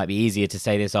 it might be easier to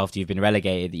say this after you've been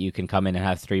relegated, that you can come in and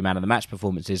have 3 man of the match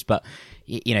performances, but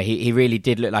he really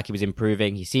did look like he was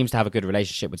improving. He seems to have a good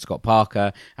relationship with Scott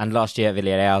Parker, and last year at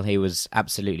Villarreal he was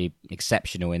absolutely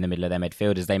exceptional in the middle of their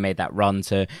midfield as they made that run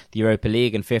to the Europa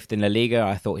League and 5th in La Liga.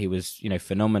 I thought he was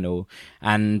phenomenal,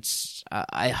 and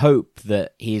I hope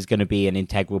that he's going to be an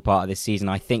integral part of this season.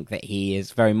 I think that he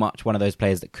is very much one of those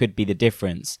players that could be the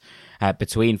difference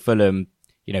between Fulham,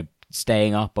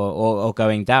 staying up or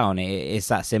going down. It's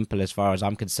that simple as far as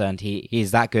I'm concerned.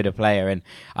 He's that good a player, and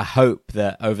I hope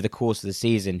that over the course of the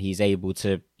season he's able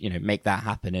to make that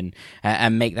happen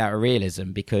and make that a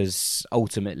realism, because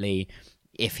ultimately,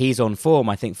 if he's on form,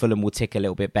 I think Fulham will tick a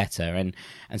little bit better. And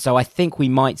so I think we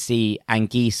might see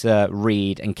Anguissa,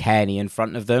 Reed and Kearney in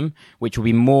front of them, which will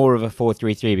be more of a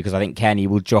 4-3-3, because I think Kearney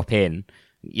will drop in,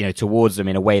 towards them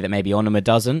in a way that maybe Onoma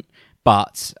doesn't.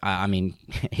 But I mean,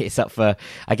 it's up for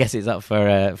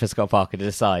Scott Parker to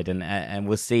decide, and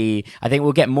we'll see. I think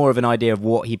we'll get more of an idea of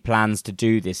what he plans to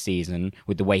do this season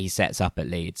with the way he sets up at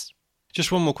Leeds.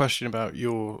 Just one more question about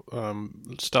your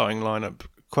starting lineup.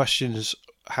 Questions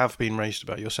have been raised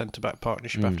about your centre-back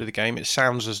partnership after the game. It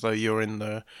sounds as though you're in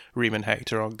the Ream and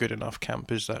Hector aren't good enough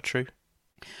camp. Is that true?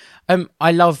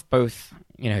 I love both.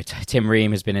 Tim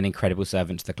Ream has been an incredible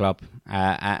servant to the club,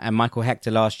 and Michael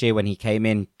Hector last year when he came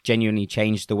in genuinely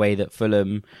changed the way that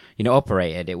Fulham,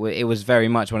 operated. It was very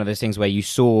much one of those things where you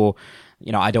saw.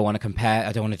 I don't want to compare.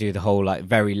 I don't want to do the whole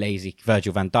very lazy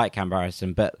Virgil van Dijk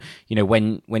comparison. But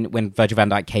when Virgil van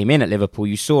Dijk came in at Liverpool,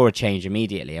 you saw a change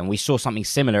immediately, and we saw something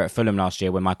similar at Fulham last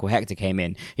year when Michael Hector came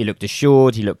in. He looked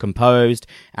assured, he looked composed,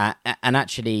 and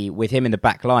actually with him in the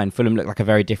back line, Fulham looked like a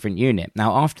very different unit.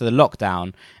 Now after the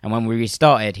lockdown and when we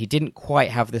restarted, he didn't quite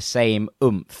have the same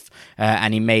oomph,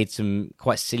 and he made some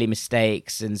quite silly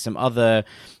mistakes and some other.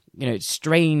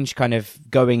 Strange kind of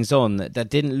goings on that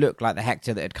didn't look like the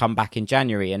Hector that had come back in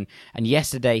January. And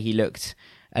yesterday he looked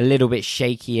a little bit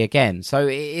shaky again. So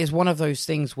it is one of those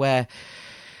things where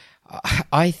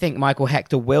I think Michael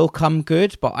Hector will come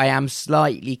good, but I am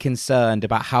slightly concerned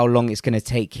about how long it's going to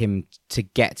take him to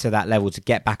get to that level, to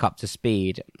get back up to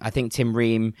speed. I think Tim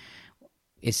Ream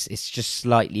it's just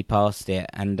slightly past it,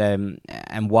 and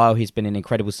while he's been an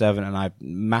incredible servant, and I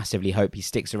massively hope he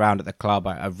sticks around at the club,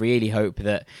 I really hope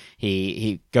that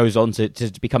he goes on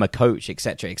to become a coach,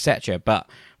 etc., etc. But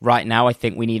right now, I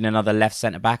think we need another left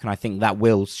centre back, and I think that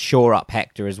will shore up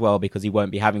Hector as well because he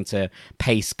won't be having to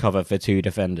pace cover for two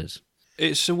defenders.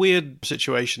 It's a weird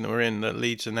situation that we're in, that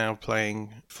Leeds are now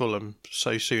playing Fulham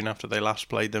so soon after they last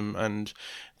played them, and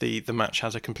the match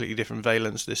has a completely different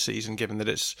valence this season, given that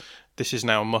this is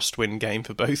now a must-win game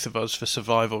for both of us for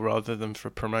survival rather than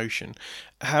for promotion.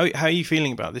 How are you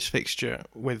feeling about this fixture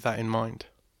with that in mind?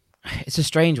 It's a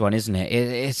strange one, isn't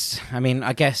it?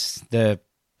 I guess that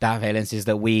valence is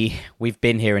that we've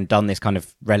been here and done this kind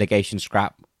of relegation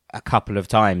scrap a couple of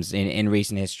times in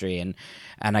recent history, and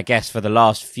I guess for the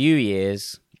last few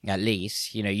years at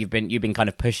least, you've been kind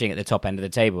of pushing at the top end of the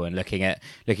table and looking at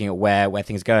where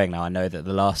things are going. Now I know that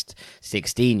the last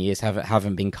 16 years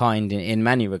haven't been kind in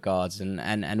many regards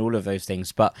and all of those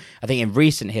things, but I think in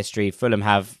recent history Fulham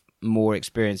have more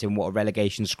experience in what a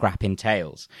relegation scrap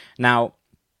entails. Now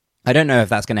I don't know if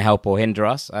that's going to help or hinder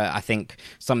us. I think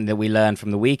something that we learned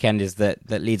from the weekend is that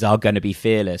Leeds are going to be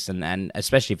fearless, and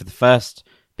especially for the first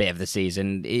bit of the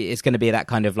season, it's going to be that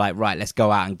kind of right, let's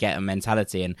go out and get a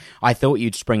mentality. And I thought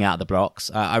you'd spring out of the blocks.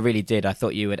 I really did. I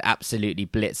thought you would absolutely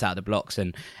blitz out of the blocks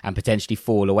and potentially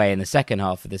fall away in the second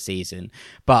half of the season.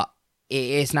 But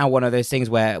it's now one of those things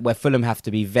where Fulham have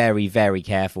to be very, very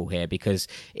careful here, because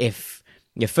if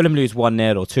Fulham lose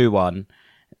 1-0 or 2-1,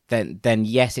 then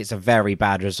yes, it's a very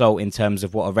bad result in terms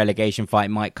of what a relegation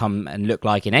fight might come and look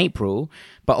like in April,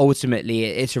 but ultimately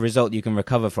it's a result you can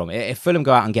recover from. If Fulham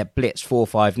go out and get blitzed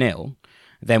 4-5-0,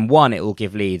 then one, it will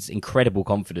give Leeds incredible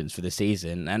confidence for the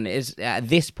season, and at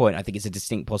this point I think it's a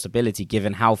distinct possibility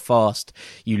given how fast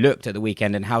you looked at the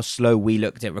weekend and how slow we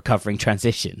looked at recovering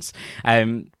transitions.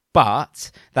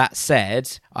 But that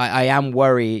said, I am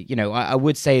worried. I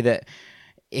would say that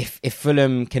if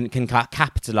Fulham can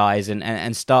capitalise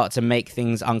and start to make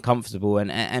things uncomfortable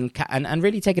and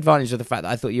really take advantage of the fact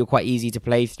that I thought you were quite easy to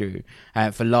play through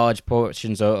for large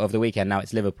portions of the weekend. Now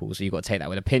it's Liverpool, so you've got to take that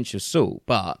with a pinch of salt.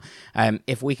 But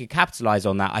if we could capitalise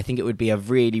on that, I think it would be a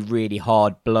really, really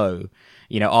hard blow,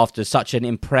 after such an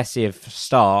impressive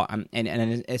start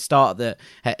and a start that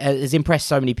has impressed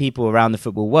so many people around the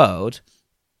football world.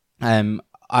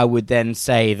 I would then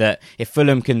say that if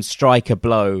Fulham can strike a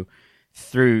blow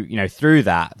through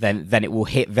that, then it will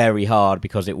hit very hard,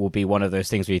 because it will be one of those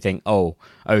things where you think, oh,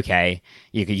 okay,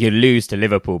 you lose to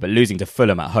Liverpool, but losing to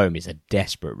Fulham at home is a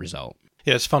desperate result.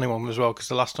 Yeah, it's a funny one as well, because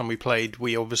the last time we played,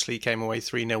 we obviously came away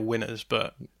 3-0 winners,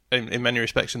 but in many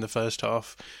respects in the first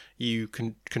half, you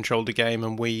controlled the game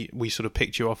and we sort of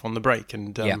picked you off on the break,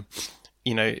 and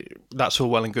that's all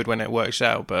well and good when it works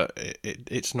out, but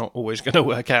it's not always going to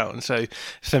work out. And so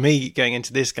for me, going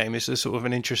into this game is a sort of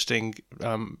an interesting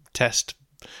test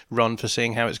run for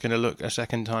seeing how it's going to look a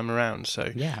second time around.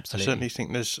 So yeah, absolutely. I certainly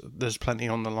think there's plenty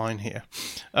on the line here.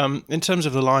 In terms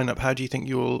of the lineup, how do you think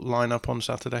you'll line up on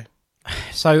Saturday?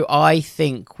 So I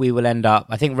think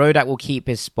Rodak will keep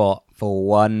his spot for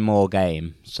one more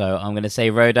game. So I'm going to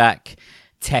say Rodak,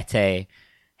 Tete,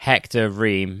 Hector,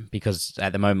 Ream, because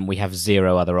at the moment we have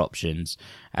zero other options,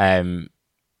 and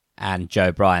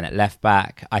Joe Bryan at left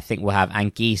back. I think we'll have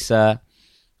Anguissa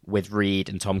with Reed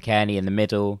and Tom Cairney in the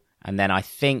middle, and then I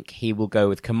think he will go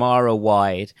with Kamara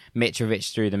wide,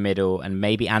 Mitrovic through the middle, and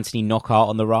maybe Anthony Knockaert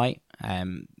on the right.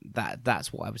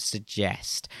 That's what I would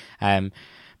suggest.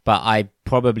 But I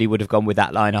probably would have gone with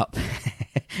that lineup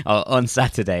on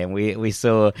Saturday, and we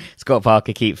saw Scott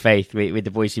Parker keep faith with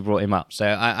the boys who brought him up. So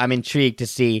I'm intrigued to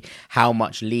see how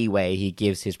much leeway he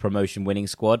gives his promotion-winning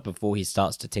squad before he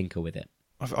starts to tinker with it.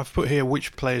 I've put here,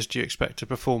 which players do you expect to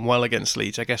perform well against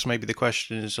Leeds? I guess maybe the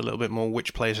question is a little bit more,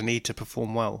 which players need to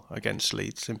perform well against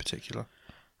Leeds in particular?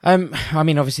 I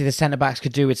mean, obviously the centre-backs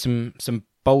could do with some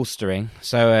bolstering,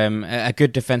 so a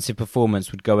good defensive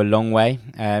performance would go a long way.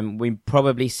 We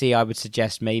probably see, I would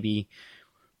suggest, maybe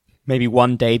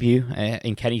one debut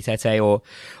in Kenny Tete or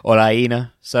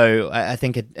Aina. So I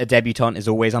think a debutant is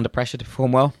always under pressure to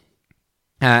perform well.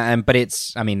 But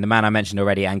the man I mentioned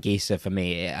already, Anguissa, for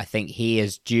me, I think he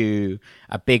is due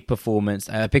a big performance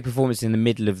in the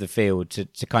middle of the field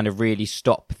to kind of really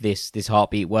stop this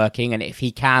heartbeat working. And if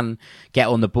he can get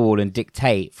on the ball and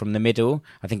dictate from the middle,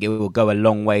 I think it will go a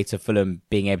long way to Fulham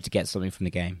being able to get something from the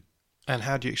game. And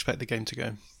how do you expect the game to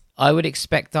go? I would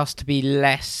expect us to be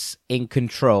less in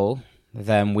control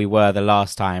than we were the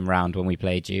last time round when we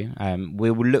played you.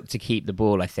 We will look to keep the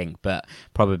ball, I think, but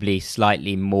probably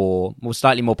slightly more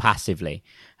passively.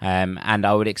 And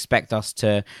I would expect us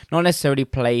to not necessarily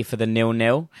play for the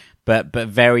 0-0, but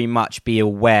very much be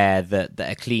aware that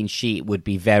a clean sheet would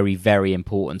be very, very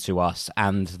important to us,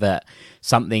 and that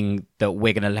something that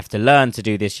we're going to have to learn to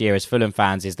do this year as Fulham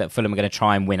fans is that Fulham are going to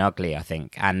try and win ugly, I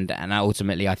think. And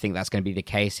ultimately, I think that's going to be the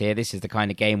case here. This is the kind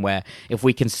of game where if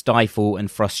we can stifle and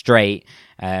frustrate,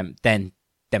 then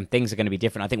things are going to be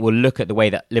different. I think we'll look at the way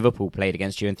that Liverpool played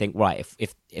against you and think, right,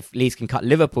 if Leeds can cut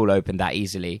Liverpool open that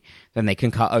easily, then they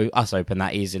can cut us open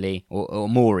that easily or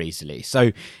more easily.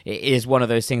 So it is one of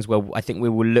those things where I think we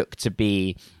will look to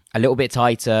be a little bit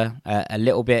tighter, a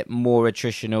little bit more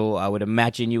attritional. I would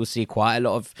imagine you'll see quite a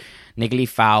lot of niggly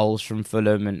fouls from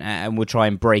Fulham, and we'll try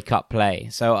and break up play.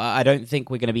 So I don't think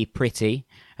we're going to be pretty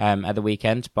at the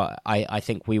weekend, but I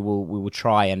think we will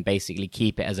try and basically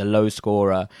keep it as a low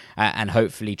scorer and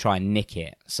hopefully try and nick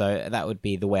it. So that would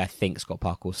be the way I think Scott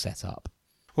Parker will set up.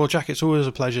 Well, Jack, it's always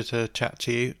a pleasure to chat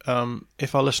to you.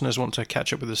 If our listeners want to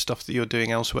catch up with the stuff that you're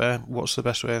doing elsewhere, what's the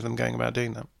best way of them going about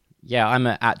doing that? Yeah, I'm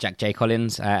at Jack J.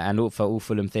 Collins, and for all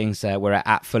Fulham things, we're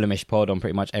at Fulhamish Pod on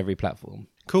pretty much every platform.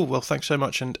 Cool. Well, thanks so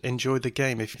much, and enjoy the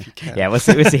game if you can. Yeah, we'll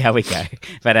see how we go.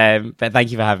 But thank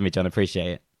you for having me, John.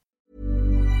 Appreciate it.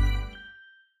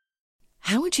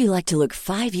 How would you like to look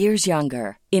 5 years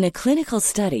younger? In a clinical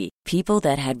study, people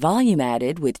that had volume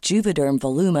added with Juvederm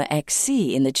Voluma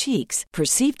XC in the cheeks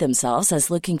perceived themselves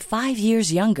as looking 5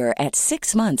 years younger at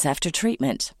 6 months after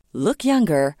treatment. Look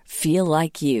younger, feel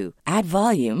like you. Add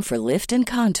volume for lift and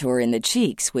contour in the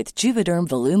cheeks with Juvederm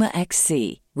Voluma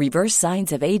XC. Reverse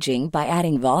signs of aging by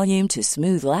adding volume to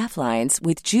smooth laugh lines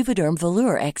with Juvederm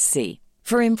Volure XC.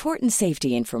 For important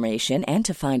safety information and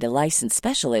to find a licensed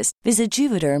specialist, visit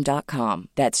Juvederm.com.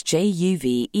 That's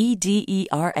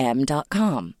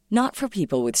JUVEDERM.com. Not for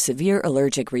people with severe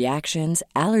allergic reactions,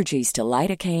 allergies to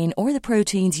lidocaine, or the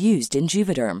proteins used in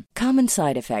Juvederm. Common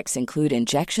side effects include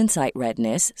injection site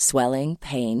redness, swelling,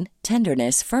 pain,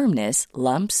 tenderness, firmness,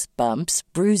 lumps, bumps,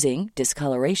 bruising,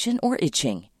 discoloration, or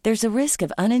itching. There's a risk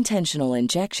of unintentional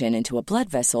injection into a blood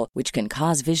vessel, which can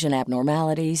cause vision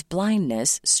abnormalities,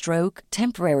 blindness, stroke,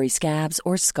 temporary scabs,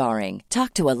 or scarring.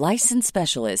 Talk to a licensed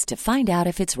specialist to find out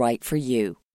if it's right for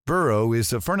you. Burrow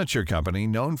is a furniture company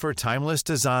known for timeless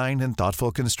design and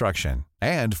thoughtful construction,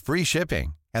 and free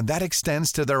shipping, and that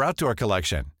extends to their outdoor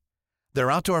collection.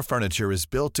 Their outdoor furniture is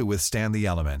built to withstand the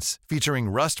elements, featuring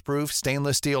rust-proof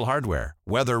stainless steel hardware,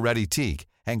 weather-ready teak,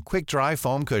 and quick-dry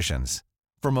foam cushions.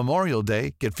 For Memorial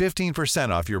Day, get 15%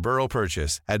 off your Burrow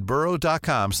purchase at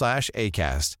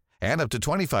burrow.com/ACAST and up to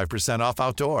 25% off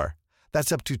outdoor.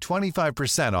 That's up to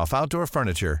 25% off outdoor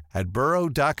furniture at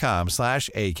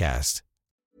burrow.com/ACAST.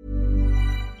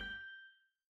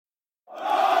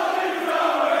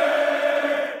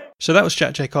 So that was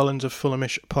Jack J. Collins of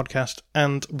Fulhamish Podcast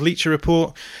and Bleacher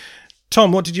Report.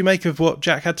 Tom, what did you make of what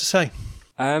Jack had to say?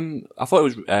 I thought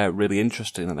it was really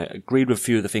interesting, and I agreed with a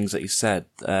few of the things that he said.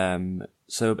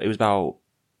 So it was about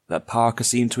that Parker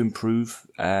seemed to improve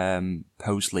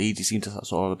post Leeds. He seemed to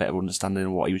sort of have a better understanding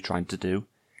of what he was trying to do,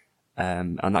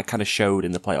 and that kind of showed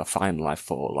in the playoff final. I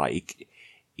thought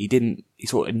he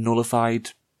sort of nullified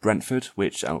Brentford,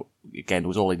 which again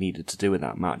was all he needed to do in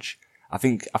that match. I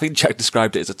think Jack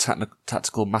described it as a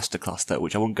tactical masterclass, though,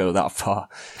 which I won't go that far.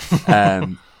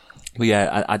 But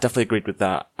yeah, I definitely agreed with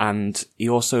that. And he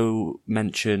also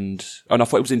mentioned, and I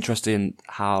thought it was interesting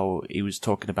how he was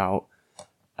talking about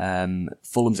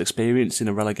Fulham's experience in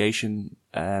a relegation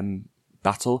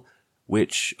battle,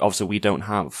 which obviously we don't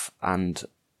have. And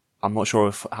I'm not sure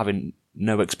if having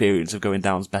no experience of going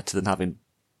down is better than having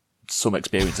some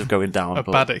experience of going down.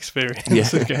 Bad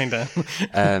experience of going down.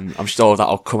 I'm sure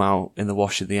that'll come out in the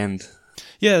wash at the end.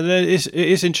 Yeah, it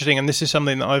is interesting, and this is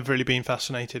something that I've really been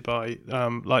fascinated by,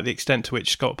 like the extent to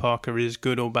which Scott Parker is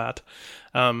good or bad.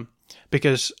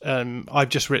 Because I've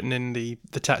just written in the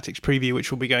tactics preview,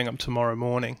 which will be going up tomorrow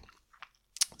morning,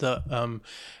 that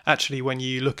actually when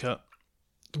you look at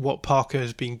what Parker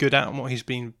has been good at and what he's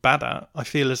been bad at, I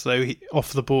feel as though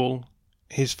off the ball,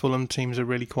 his Fulham teams are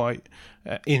really quite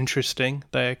interesting.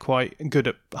 They're quite good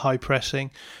at high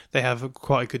pressing. They have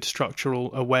quite a good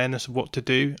structural awareness of what to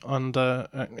do under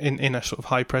in a sort of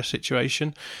high press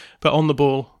situation. But on the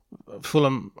ball,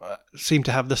 Fulham seem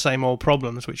to have the same old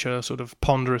problems, which are sort of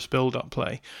ponderous build-up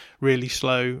play, really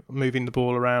slow, moving the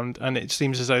ball around, and it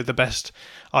seems as though the best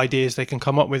ideas they can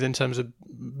come up with in terms of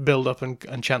build-up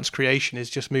and chance creation is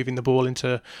just moving the ball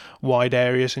into wide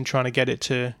areas and trying to get it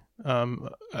to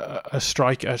a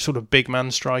striker, a sort of big man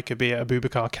striker, be it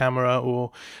Abubakar Kamara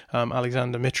or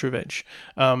Alexander Mitrovic.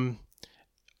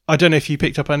 I don't know if you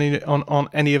picked up on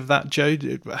any of that, Joe.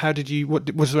 How did you?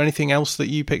 Was there anything else that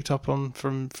you picked up on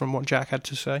from what Jack had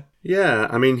to say? Yeah,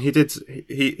 I mean, he did.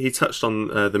 He touched on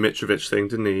the Mitrovic thing,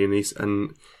 didn't he?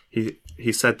 And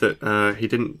he said that he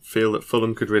didn't feel that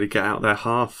Fulham could really get out their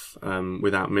half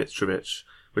without Mitrovic,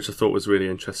 which I thought was really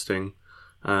interesting.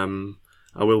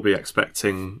 I will be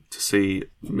expecting to see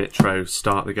Mitro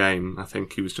start the game. I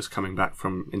think he was just coming back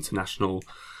from international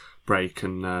break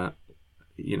and,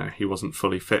 he wasn't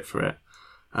fully fit for it.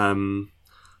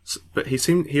 But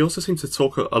he also seemed to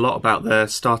talk a lot about their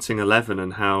starting 11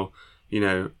 and how,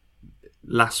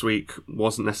 last week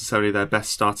wasn't necessarily their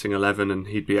best starting 11 and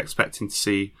he'd be expecting to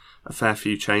see a fair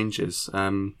few changes,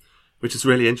 which is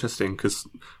really interesting because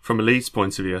from a Leeds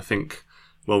point of view, I think,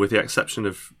 well, with the exception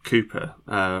of Cooper,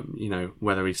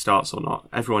 whether he starts or not,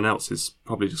 everyone else is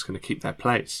probably just going to keep their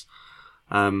place.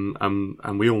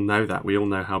 And we all know that. We all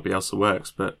know how Bielsa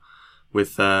works. But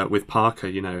with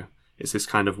Parker, it's this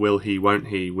kind of will he, won't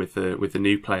he with the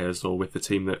new players or with the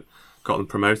team that got them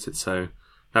promoted. So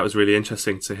that was really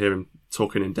interesting to hear him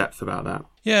talking in depth about that.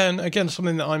 Yeah, and again,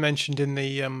 something that I mentioned in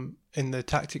the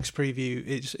tactics preview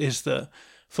is that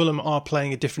Fulham are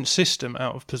playing a different system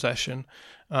out of possession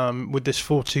with this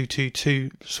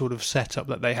 4-2-2-2 sort of setup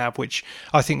that they have, which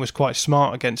I think was quite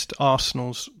smart against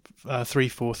Arsenal's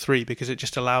 3-4-3 because it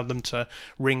just allowed them to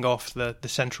ring off the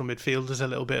central midfielders a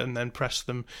little bit and then press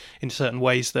them in certain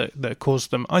ways that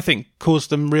caused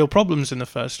them real problems in the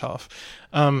first half.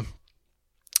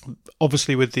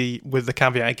 Obviously with the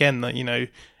caveat again that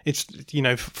it's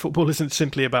football isn't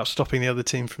simply about stopping the other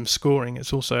team from scoring,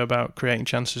 it's also about creating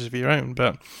chances of your own.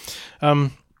 But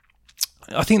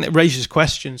I think that raises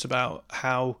questions about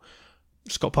how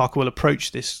Scott Parker will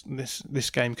approach this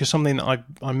game, because something that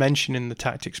I mentioned in the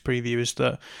tactics preview is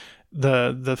that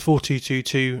the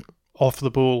 4-2-2-2 off the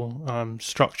ball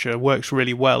structure works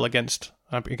really well against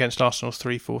Arsenal's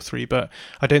 3-4-3, but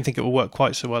I don't think it will work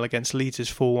quite so well against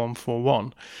Leeds'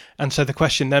 4-1-4-1. And so the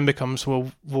question then becomes,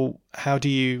 well, how do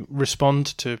you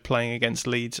respond to playing against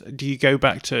Leeds? Do you go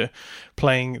back to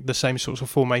playing the same sort of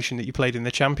formation that you played in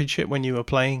the Championship when you were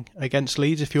playing against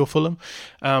Leeds if you're Fulham?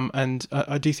 And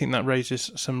I do think that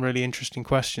raises some really interesting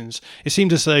questions. It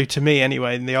seemed as though, to me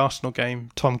anyway, in the Arsenal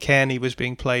game, Tom Cairney was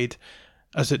being played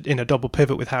in a double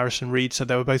pivot with Harrison Reed, so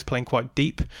they were both playing quite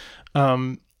deep.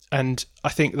 And I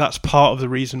think that's part of the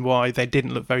reason why they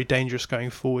didn't look very dangerous going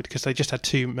forward, because they just had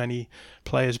too many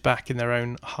players back in their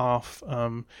own half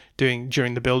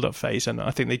during the build-up phase. And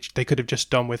I think they could have just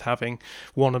done with having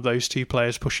one of those two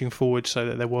players pushing forward so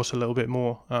that there was a little bit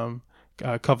more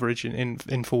coverage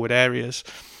in forward areas.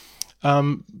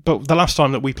 But the last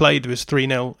time that we played was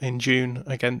 3-0 in June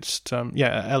against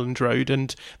Elland Road,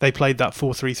 and they played that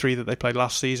 4-3-3 that they played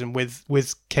last season with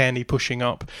Cairney pushing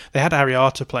up. They had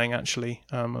Ariata playing actually,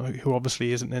 who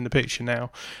obviously isn't in the picture now,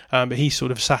 but he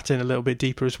sort of sat in a little bit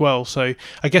deeper as well. So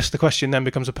I guess the question then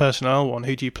becomes a personnel one.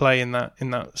 Who do you play in that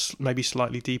maybe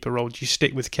slightly deeper role? Do you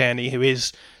stick with Cairney, who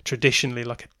is traditionally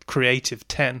like a creative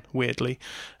 10, weirdly,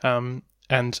 and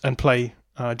play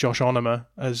Josh Onomah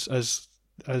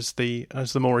as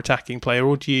the more attacking player,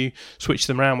 or do you switch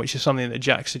them around, which is something that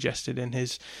Jack suggested in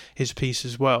his piece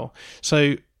as well?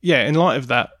 So yeah, in light of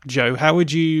that, Joe, how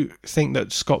would you think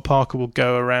that Scott Parker will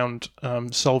go around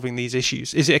solving these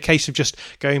issues? Is it a case of just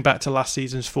going back to last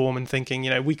season's form and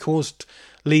thinking, we caused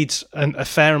Leeds a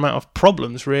fair amount of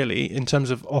problems really in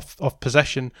terms of out of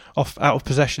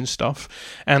possession stuff,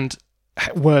 and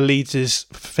were Leeds'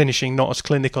 finishing not as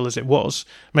clinical as it was,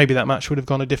 maybe that match would have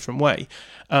gone a different way?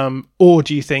 Or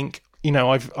do you think,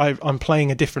 I'm playing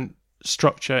a different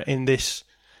structure in this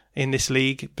in this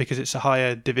league because it's a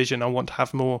higher division. I want to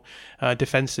have more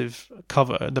defensive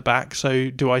cover at the back. So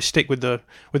do I stick with the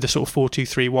sort of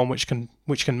 4-2-3-1,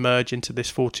 which can merge into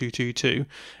this 4-2-2-2,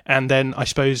 and then I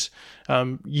suppose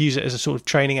use it as a sort of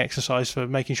training exercise for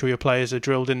making sure your players are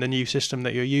drilled in the new system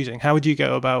that you're using? How would you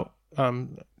go about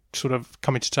sort of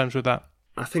coming to terms with that?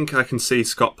 I think I can see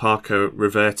Scott Parker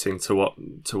reverting to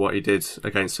what he did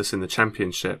against us in the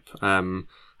Championship.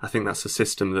 I think that's a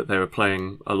system that they were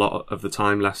playing a lot of the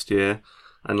time last year.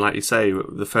 And like you say,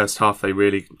 the first half they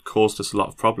really caused us a lot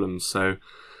of problems. So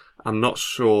I'm not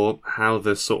sure how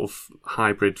the sort of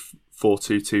hybrid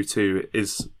 4-2-2-2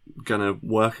 is going to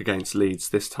work against Leeds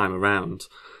this time around,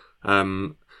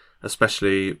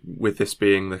 especially with this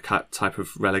being the type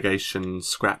of relegation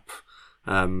scrap,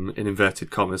 in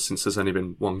inverted commas, since there's only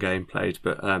been one game played.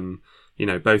 But,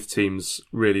 both teams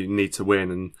really need to win,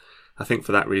 and I think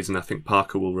for that reason, I think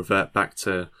Parker will revert back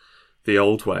to the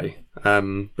old way.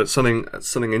 But something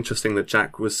interesting that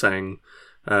Jack was saying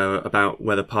about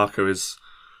whether Parker is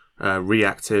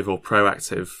reactive or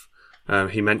proactive.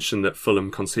 He mentioned that Fulham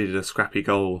conceded a scrappy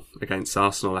goal against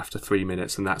Arsenal after 3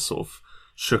 minutes, and that sort of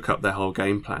shook up their whole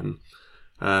game plan.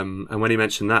 And when he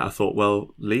mentioned that, I thought,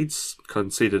 well, Leeds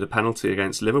conceded a penalty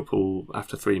against Liverpool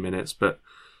after 3 minutes, but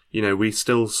we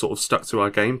still sort of stuck to our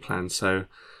game plan. So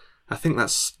I think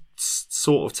that's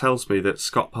sort of tells me that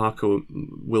Scott Parker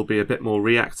will be a bit more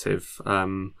reactive,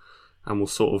 and will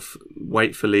sort of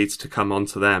wait for Leeds to come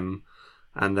onto them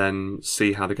and then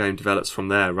see how the game develops from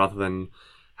there, rather than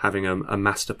having a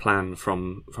master plan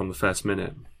from the first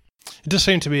minute. It does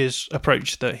seem to be his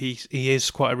approach that he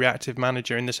is quite a reactive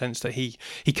manager, in the sense that he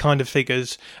kind of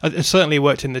figures, it certainly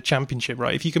worked in the Championship,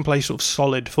 right? If you can play sort of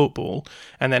solid football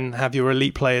and then have your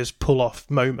elite players pull off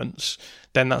moments,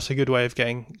 then that's a good way of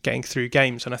getting through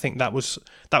games. And I think that was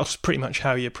pretty much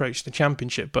how he approached the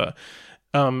Championship. But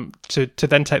to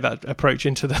then take that approach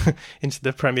into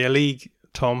the Premier League,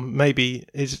 Tom, maybe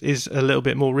is a little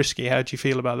bit more risky. How do you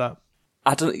feel about that?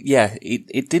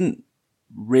 It didn't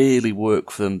really work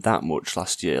for them that much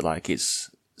last year. I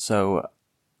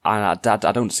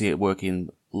don't see it working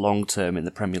long term in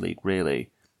the Premier League, really.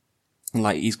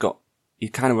 He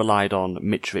kind of relied on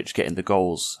Mitrovic getting the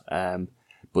goals,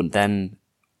 but then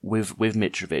with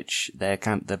Mitrovic,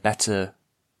 they're better.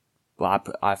 Well,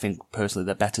 I think personally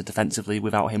they're better defensively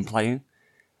without him playing.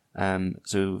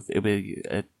 So it'll be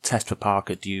a test for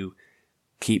Parker. Do you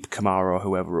keep Kamara or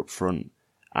whoever up front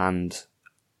and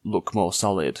look more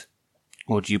solid,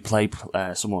 or do you play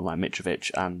someone like Mitrovic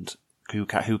and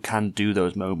who can do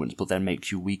those moments, but then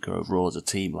makes you weaker overall as a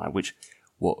team?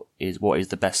 What is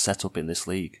the best setup in this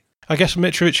league? I guess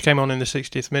Mitrovic came on in the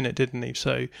 60th minute, didn't he?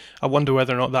 So I wonder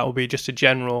whether or not that will be just a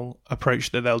general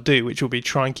approach that they'll do, which will be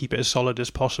try and keep it as solid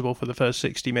as possible for the first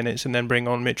 60 minutes and then bring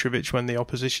on Mitrovic when the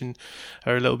opposition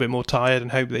are a little bit more tired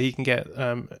and hope that he can get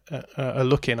a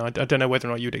look in. I don't know whether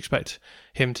or not you'd expect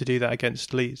him to do that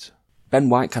against Leeds. Ben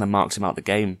White kind of marked him out the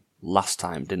game last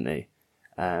time, didn't he?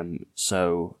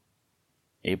 So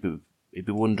it'd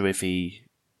be wonder if he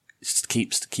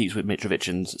keeps with Mitrovic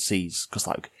and sees, because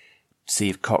see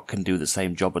if Koch can do the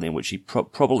same job on him, which he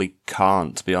probably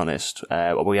can't, to be honest.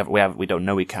 We don't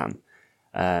know he can.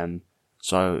 But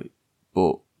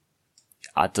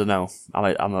I don't know.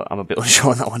 I'm a bit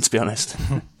unsure on that one, to be honest.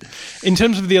 In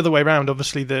terms of the other way around,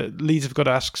 obviously the Leeds have got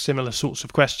to ask similar sorts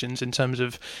of questions. In terms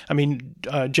of,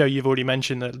 Joe, you've already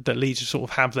mentioned that Leeds sort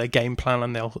of have their game plan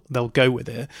and they'll go with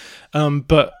it.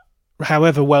 But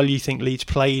however well you think Leeds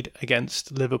played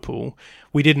against Liverpool,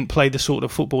 we didn't play the sort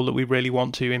of football that we really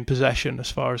want to in possession, as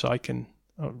far as I'm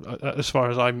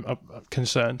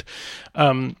concerned.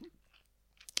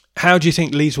 How do you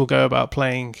think Leeds will go about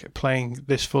playing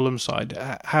this Fulham side?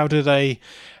 How do they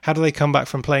come back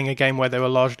from playing a game where they were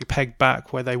largely pegged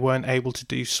back, where they weren't able to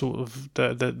do sort of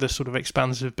the sort of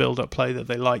expansive build-up play that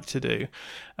they like to do?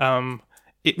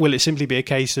 Will it simply be a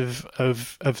case of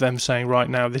them saying, right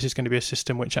now, this is going to be a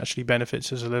system which actually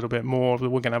benefits us a little bit more, we're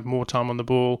going to have more time on the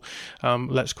ball,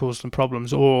 let's cause them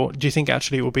problems? Or do you think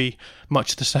actually it will be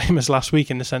much the same as last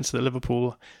week, in the sense that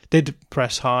Liverpool did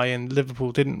press high and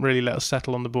Liverpool didn't really let us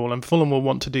settle on the ball, and Fulham will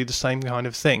want to do the same kind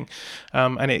of thing?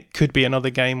 And it could be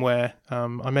another game where,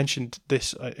 I mentioned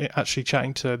this actually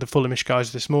chatting to the Fulhamish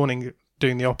guys this morning,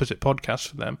 doing the opposite podcast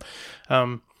for them.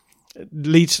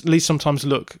 Leeds sometimes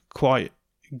look quite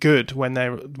good when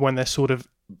they're sort of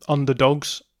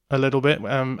underdogs a little bit,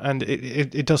 and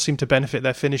it does seem to benefit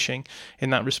their finishing in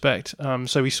that respect.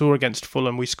 So we saw against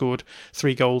Fulham, we scored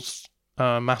 3 goals,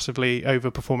 massively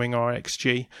overperforming our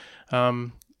XG.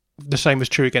 The same was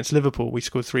true against Liverpool. We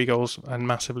scored 3 goals and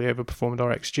massively overperformed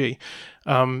our XG.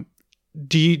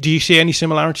 do you see any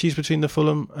similarities between the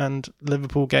Fulham and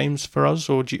Liverpool games for us,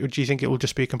 or do you think it will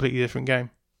just be a completely different game?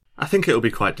 I think it will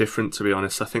be quite different, to be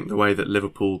honest. I think the way that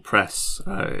Liverpool press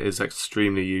is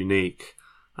extremely unique.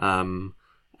 And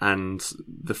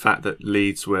the fact that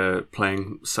Leeds were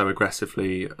playing so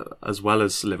aggressively as well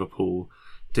as Liverpool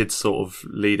did sort of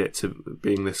lead it to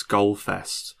being this goal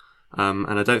fest. And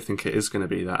I don't think it is going to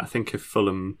be that. I think if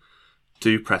Fulham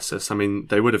do press us, I mean,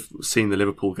 they would have seen the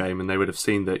Liverpool game and they would have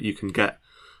seen that you can get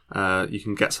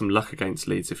some luck against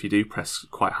Leeds if you do press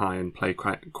quite high and play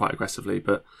quite aggressively.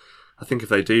 But I think if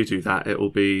they do that, it will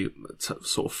be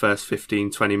sort of first 15,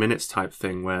 20 minutes type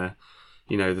thing where,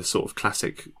 you know, the sort of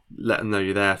classic let them know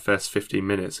you're there first 15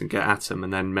 minutes and get at them.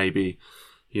 And then maybe,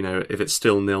 you know, if it's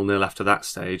still 0-0 after that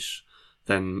stage,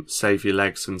 then save your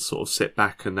legs and sort of sit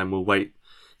back, and then we'll wait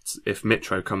if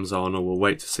Mitro comes on, or we'll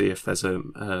wait to see if there's a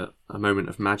moment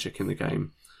of magic in the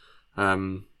game.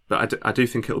 But I do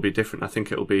think it'll be different. I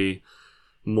think it'll be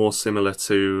more similar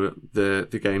to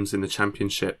the games in the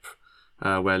Championship,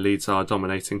 where Leeds are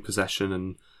dominating possession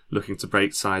and looking to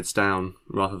break sides down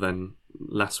rather than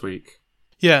last week.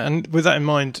 Yeah, and with that in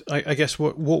mind, I guess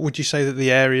what would you say that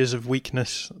the areas of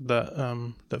weakness that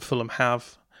that Fulham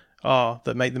have are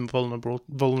that make them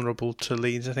vulnerable to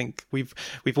Leeds? I think we've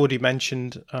already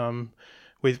mentioned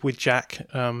with Jack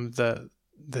the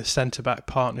centre back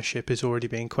partnership is already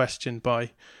being questioned by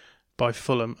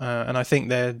Fulham, and I think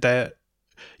they're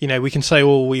you know, we can say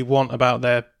all we want about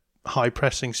their high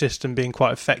pressing system being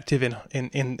quite effective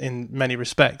in many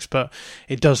respects, but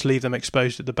it does leave them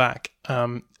exposed at the back.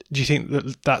 Do you think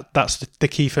that's the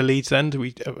key for Leeds then? Do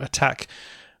we attack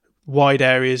wide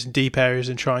areas, deep areas,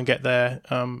 and try and get their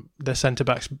centre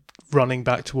backs running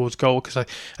back towards goal? Because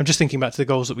I'm just thinking back to the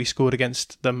goals that we scored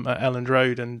against them at Elland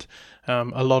Road, and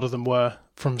a lot of them were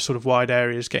from sort of wide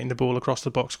areas, getting the ball across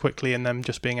the box quickly, and them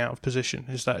just being out of position.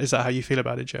 Is that how you feel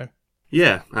about it, Joe?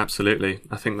 Yeah, absolutely.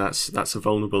 I think that's a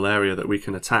vulnerable area that we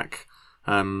can attack.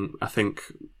 I think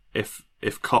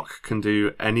if Koch can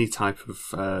do any type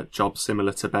of job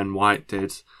similar to Ben White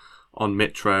did on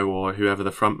Mitro or whoever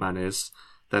the front man is,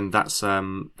 then that's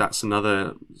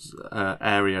another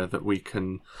area that we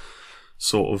can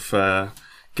sort of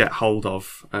get hold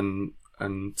of and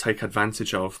take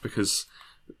advantage of, because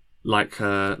like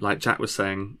Jack was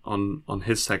saying on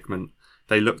his segment,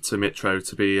 they look to Mitro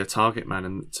to be a target man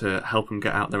and to help them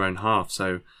get out their own half.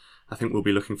 So I think we'll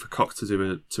be looking for Koch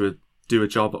to do a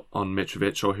job on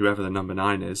Mitrovic or whoever the number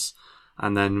 9 is,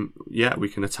 and then we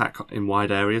can attack in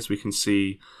wide areas. We can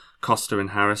see Costa and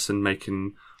Harrison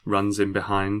making runs in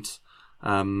behind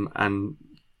and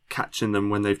catching them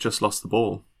when they've just lost the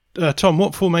ball. Tom,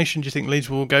 what formation do you think Leeds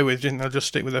will go with? Do you think they'll just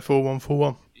stick with their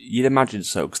 4-1-4-1? You'd imagine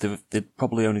so, because they'd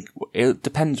probably only... It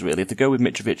depends, really. If they go with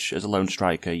Mitrovic as a lone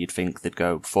striker, you'd think they'd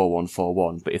go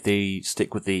 4-1-4-1. But if they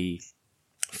stick with the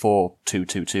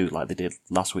 4-2-2-2 like they did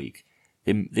last week,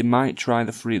 they might try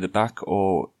the 3 at the back,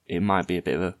 or it might be a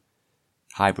bit of a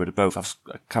hybrid of both. I've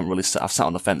sat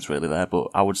on the fence really there, but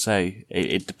I would say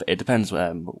it depends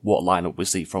what lineup we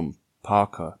see from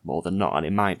Parker more than not, and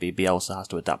it might be Bielsa has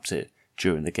to adapt it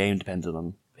during the game, depending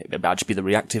on it might just be the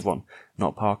reactive one,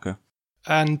 not Parker.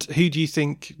 And who do you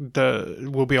think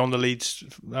will be on the Leeds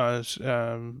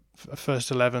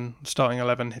first 11, starting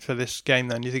 11 for this game?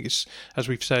 Then do you think it's, as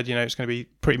we've said, you know, it's going to be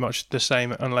pretty much the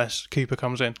same unless Cooper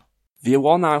comes in? The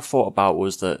one I thought about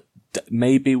was that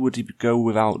maybe would he go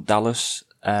without Dallas,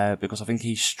 because I think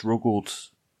he struggled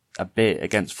a bit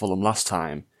against Fulham last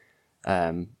time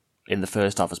in the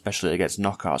first half, especially against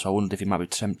Knockout. So I wondered if he might be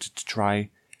tempted to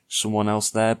try someone else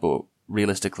there, but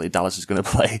realistically Dallas is going to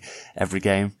play every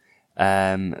game.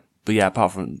 But yeah,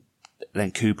 apart from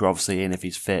then Cooper obviously in if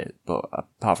he's fit, but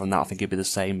apart from that I think it'd be the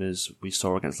same as we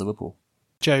saw against Liverpool.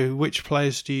 Joe, which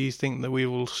players do you think that we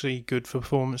will see good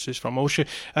performances from? Or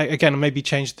again, maybe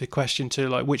change the question to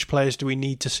like, which players do we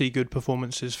need to see good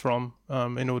performances from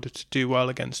in order to do well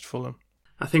against Fulham?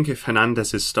 I think if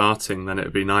Hernandez is starting, then it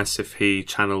would be nice if he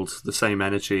channeled the same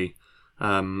energy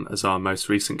as our most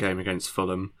recent game against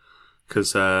Fulham,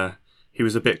 because he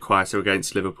was a bit quieter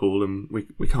against Liverpool, and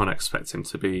we can't expect him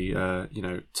to be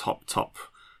top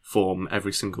form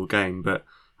every single game. But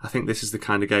I think this is the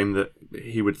kind of game that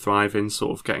he would thrive in,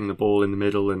 sort of getting the ball in the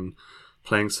middle and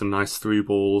playing some nice through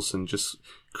balls and just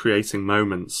creating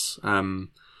moments.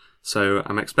 So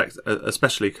I'm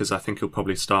especially because I think he'll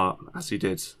probably start as he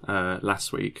did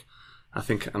last week. I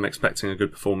think I'm expecting a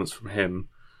good performance from him,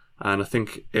 and I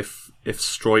think if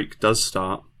Struijk does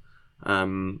start,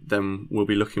 then we'll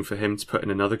be looking for him to put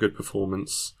in another good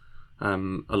performance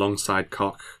alongside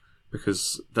Koch,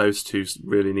 because those two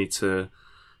really need to,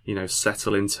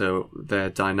 settle into their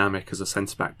dynamic as a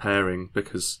centre-back pairing,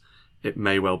 because it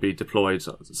may well be deployed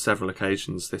on several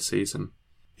occasions this season.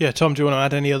 Yeah, Tom, do you want to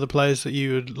add any other players that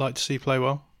you would like to see play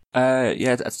well?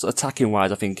 Attacking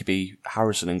wise, I think it'd be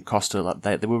Harrison and Costa.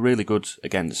 They were really good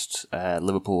against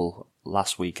Liverpool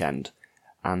last weekend,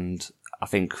 and I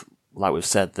think, like we've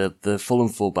said, the Fulham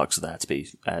fullbacks are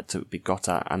there to be got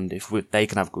at, and if they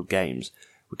can have good games,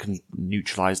 we can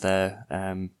neutralise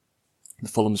the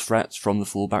Fulham's threats from the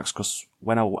fullbacks. Because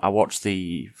when I watched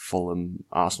the Fulham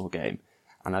Arsenal game,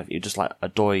 and it just like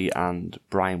Adoy and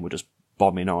Brian were just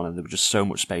bombing on, and there was just so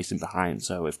much space in behind.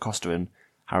 So if Costa and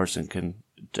Harrison can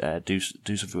do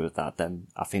something with that, then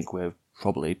I think we're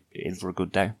probably in for a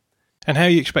good day. And how are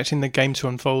you expecting the game to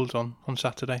unfold on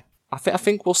Saturday? I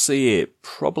think we'll see it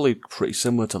probably pretty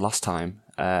similar to last time.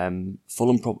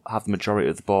 Fulham have the majority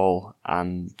of the ball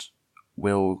and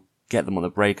will get them on the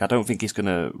break. I don't think he's going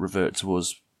to revert to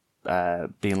us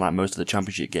being like most of the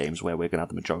Championship games where we're going to have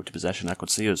the majority possession. I could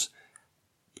see us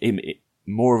in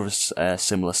more of a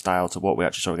similar style to what we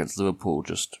actually saw against Liverpool,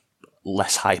 just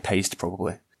less high-paced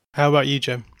probably. How about you,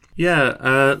 Joe?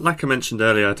 Yeah, like I mentioned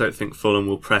earlier, I don't think Fulham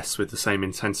will press with the same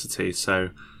intensity,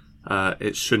 so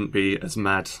it shouldn't be as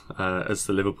mad as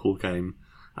the Liverpool game.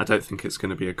 I don't think it's going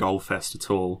to be a goal fest at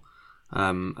all.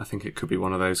 I think it could be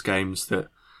one of those games that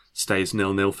stays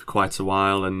 0-0 for quite a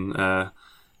while, and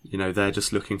they're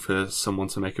just looking for someone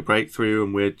to make a breakthrough,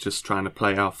 and we're just trying to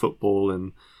play our football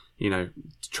and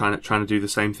trying to do the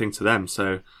same thing to them.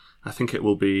 So I think it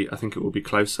will be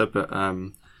closer, but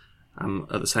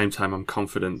at the same time, I'm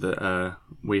confident that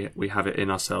we have it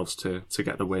in ourselves to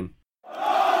get the win.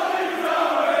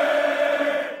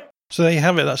 So there you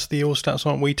have it. That's the All Stats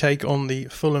On we take on the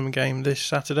Fulham game this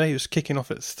Saturday. It's kicking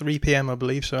off at 3 p.m, I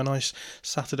believe, so a nice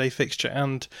Saturday fixture.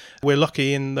 And we're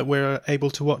lucky in that we're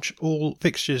able to watch all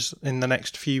fixtures in the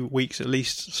next few weeks at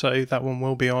least. So that one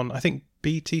will be on, I think,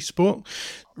 BT Sport.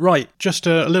 Right, just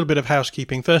a little bit of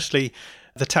housekeeping. Firstly,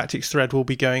 the tactics thread will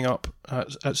be going up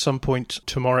at some point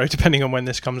tomorrow, depending on when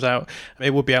this comes out.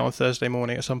 It will be out on Thursday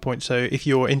morning at some point. So if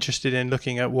you're interested in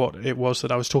looking at what it was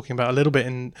that I was talking about a little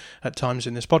bit at times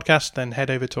in this podcast, then head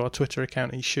over to our Twitter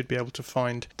account and you should be able to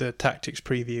find the tactics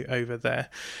preview over there.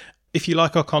 If you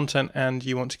like our content and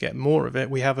you want to get more of it,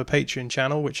 we have a Patreon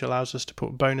channel which allows us to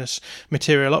put bonus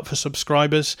material up for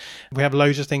subscribers. We have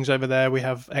loads of things over there. We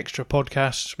have extra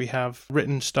podcasts, we have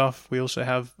written stuff, we also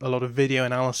have a lot of video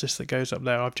analysis that goes up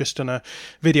there. I've just done a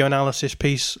video analysis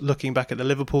piece looking back at the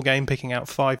Liverpool game, picking out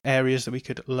 5 areas that we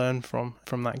could learn from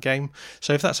that game.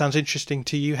 So if that sounds interesting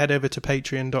to you, head over to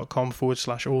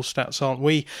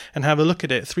patreon.com/allstatsaren'twe and have a look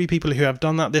at it. 3 people who have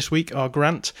done that this week are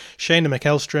Grant, Shayna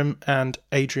McElstrom and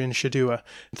Adrian Shadua.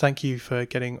 Thank you for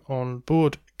getting on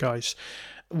board, guys.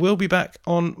 We'll be back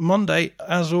on Monday,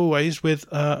 as always,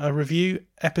 with a review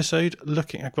episode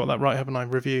I've got that right, haven't I?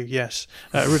 Review, yes.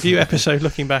 A review episode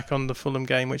looking back on the Fulham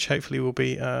game, which hopefully will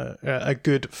be a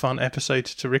good, fun episode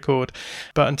to record.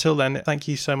 But until then, thank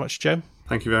you so much, Joe.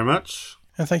 Thank you very much.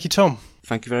 And thank you, Tom.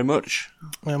 Thank you very much.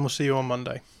 And we'll see you on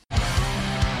Monday.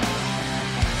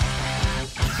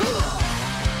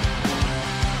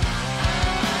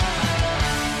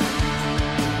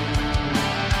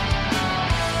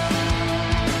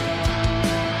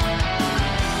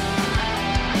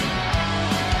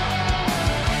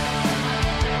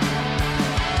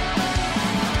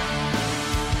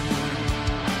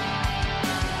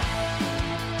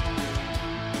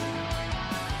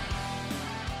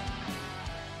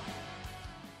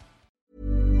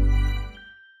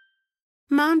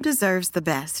 Mom deserves the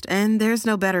best, and there's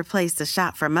no better place to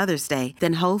shop for Mother's Day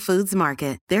than Whole Foods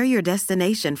Market. They're your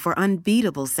destination for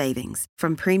unbeatable savings,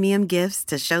 from premium gifts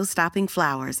to show-stopping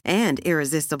flowers and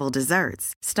irresistible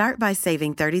desserts. Start by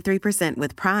saving 33%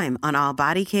 with Prime on all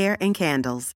body care and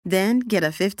candles. Then get a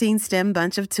 15-stem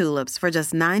bunch of tulips for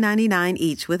just $9.99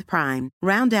 each with Prime.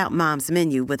 Round out Mom's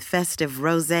menu with festive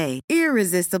rosé,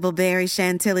 irresistible berry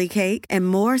chantilly cake, and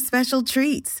more special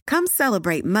treats. Come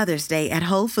celebrate Mother's Day at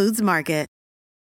Whole Foods Market.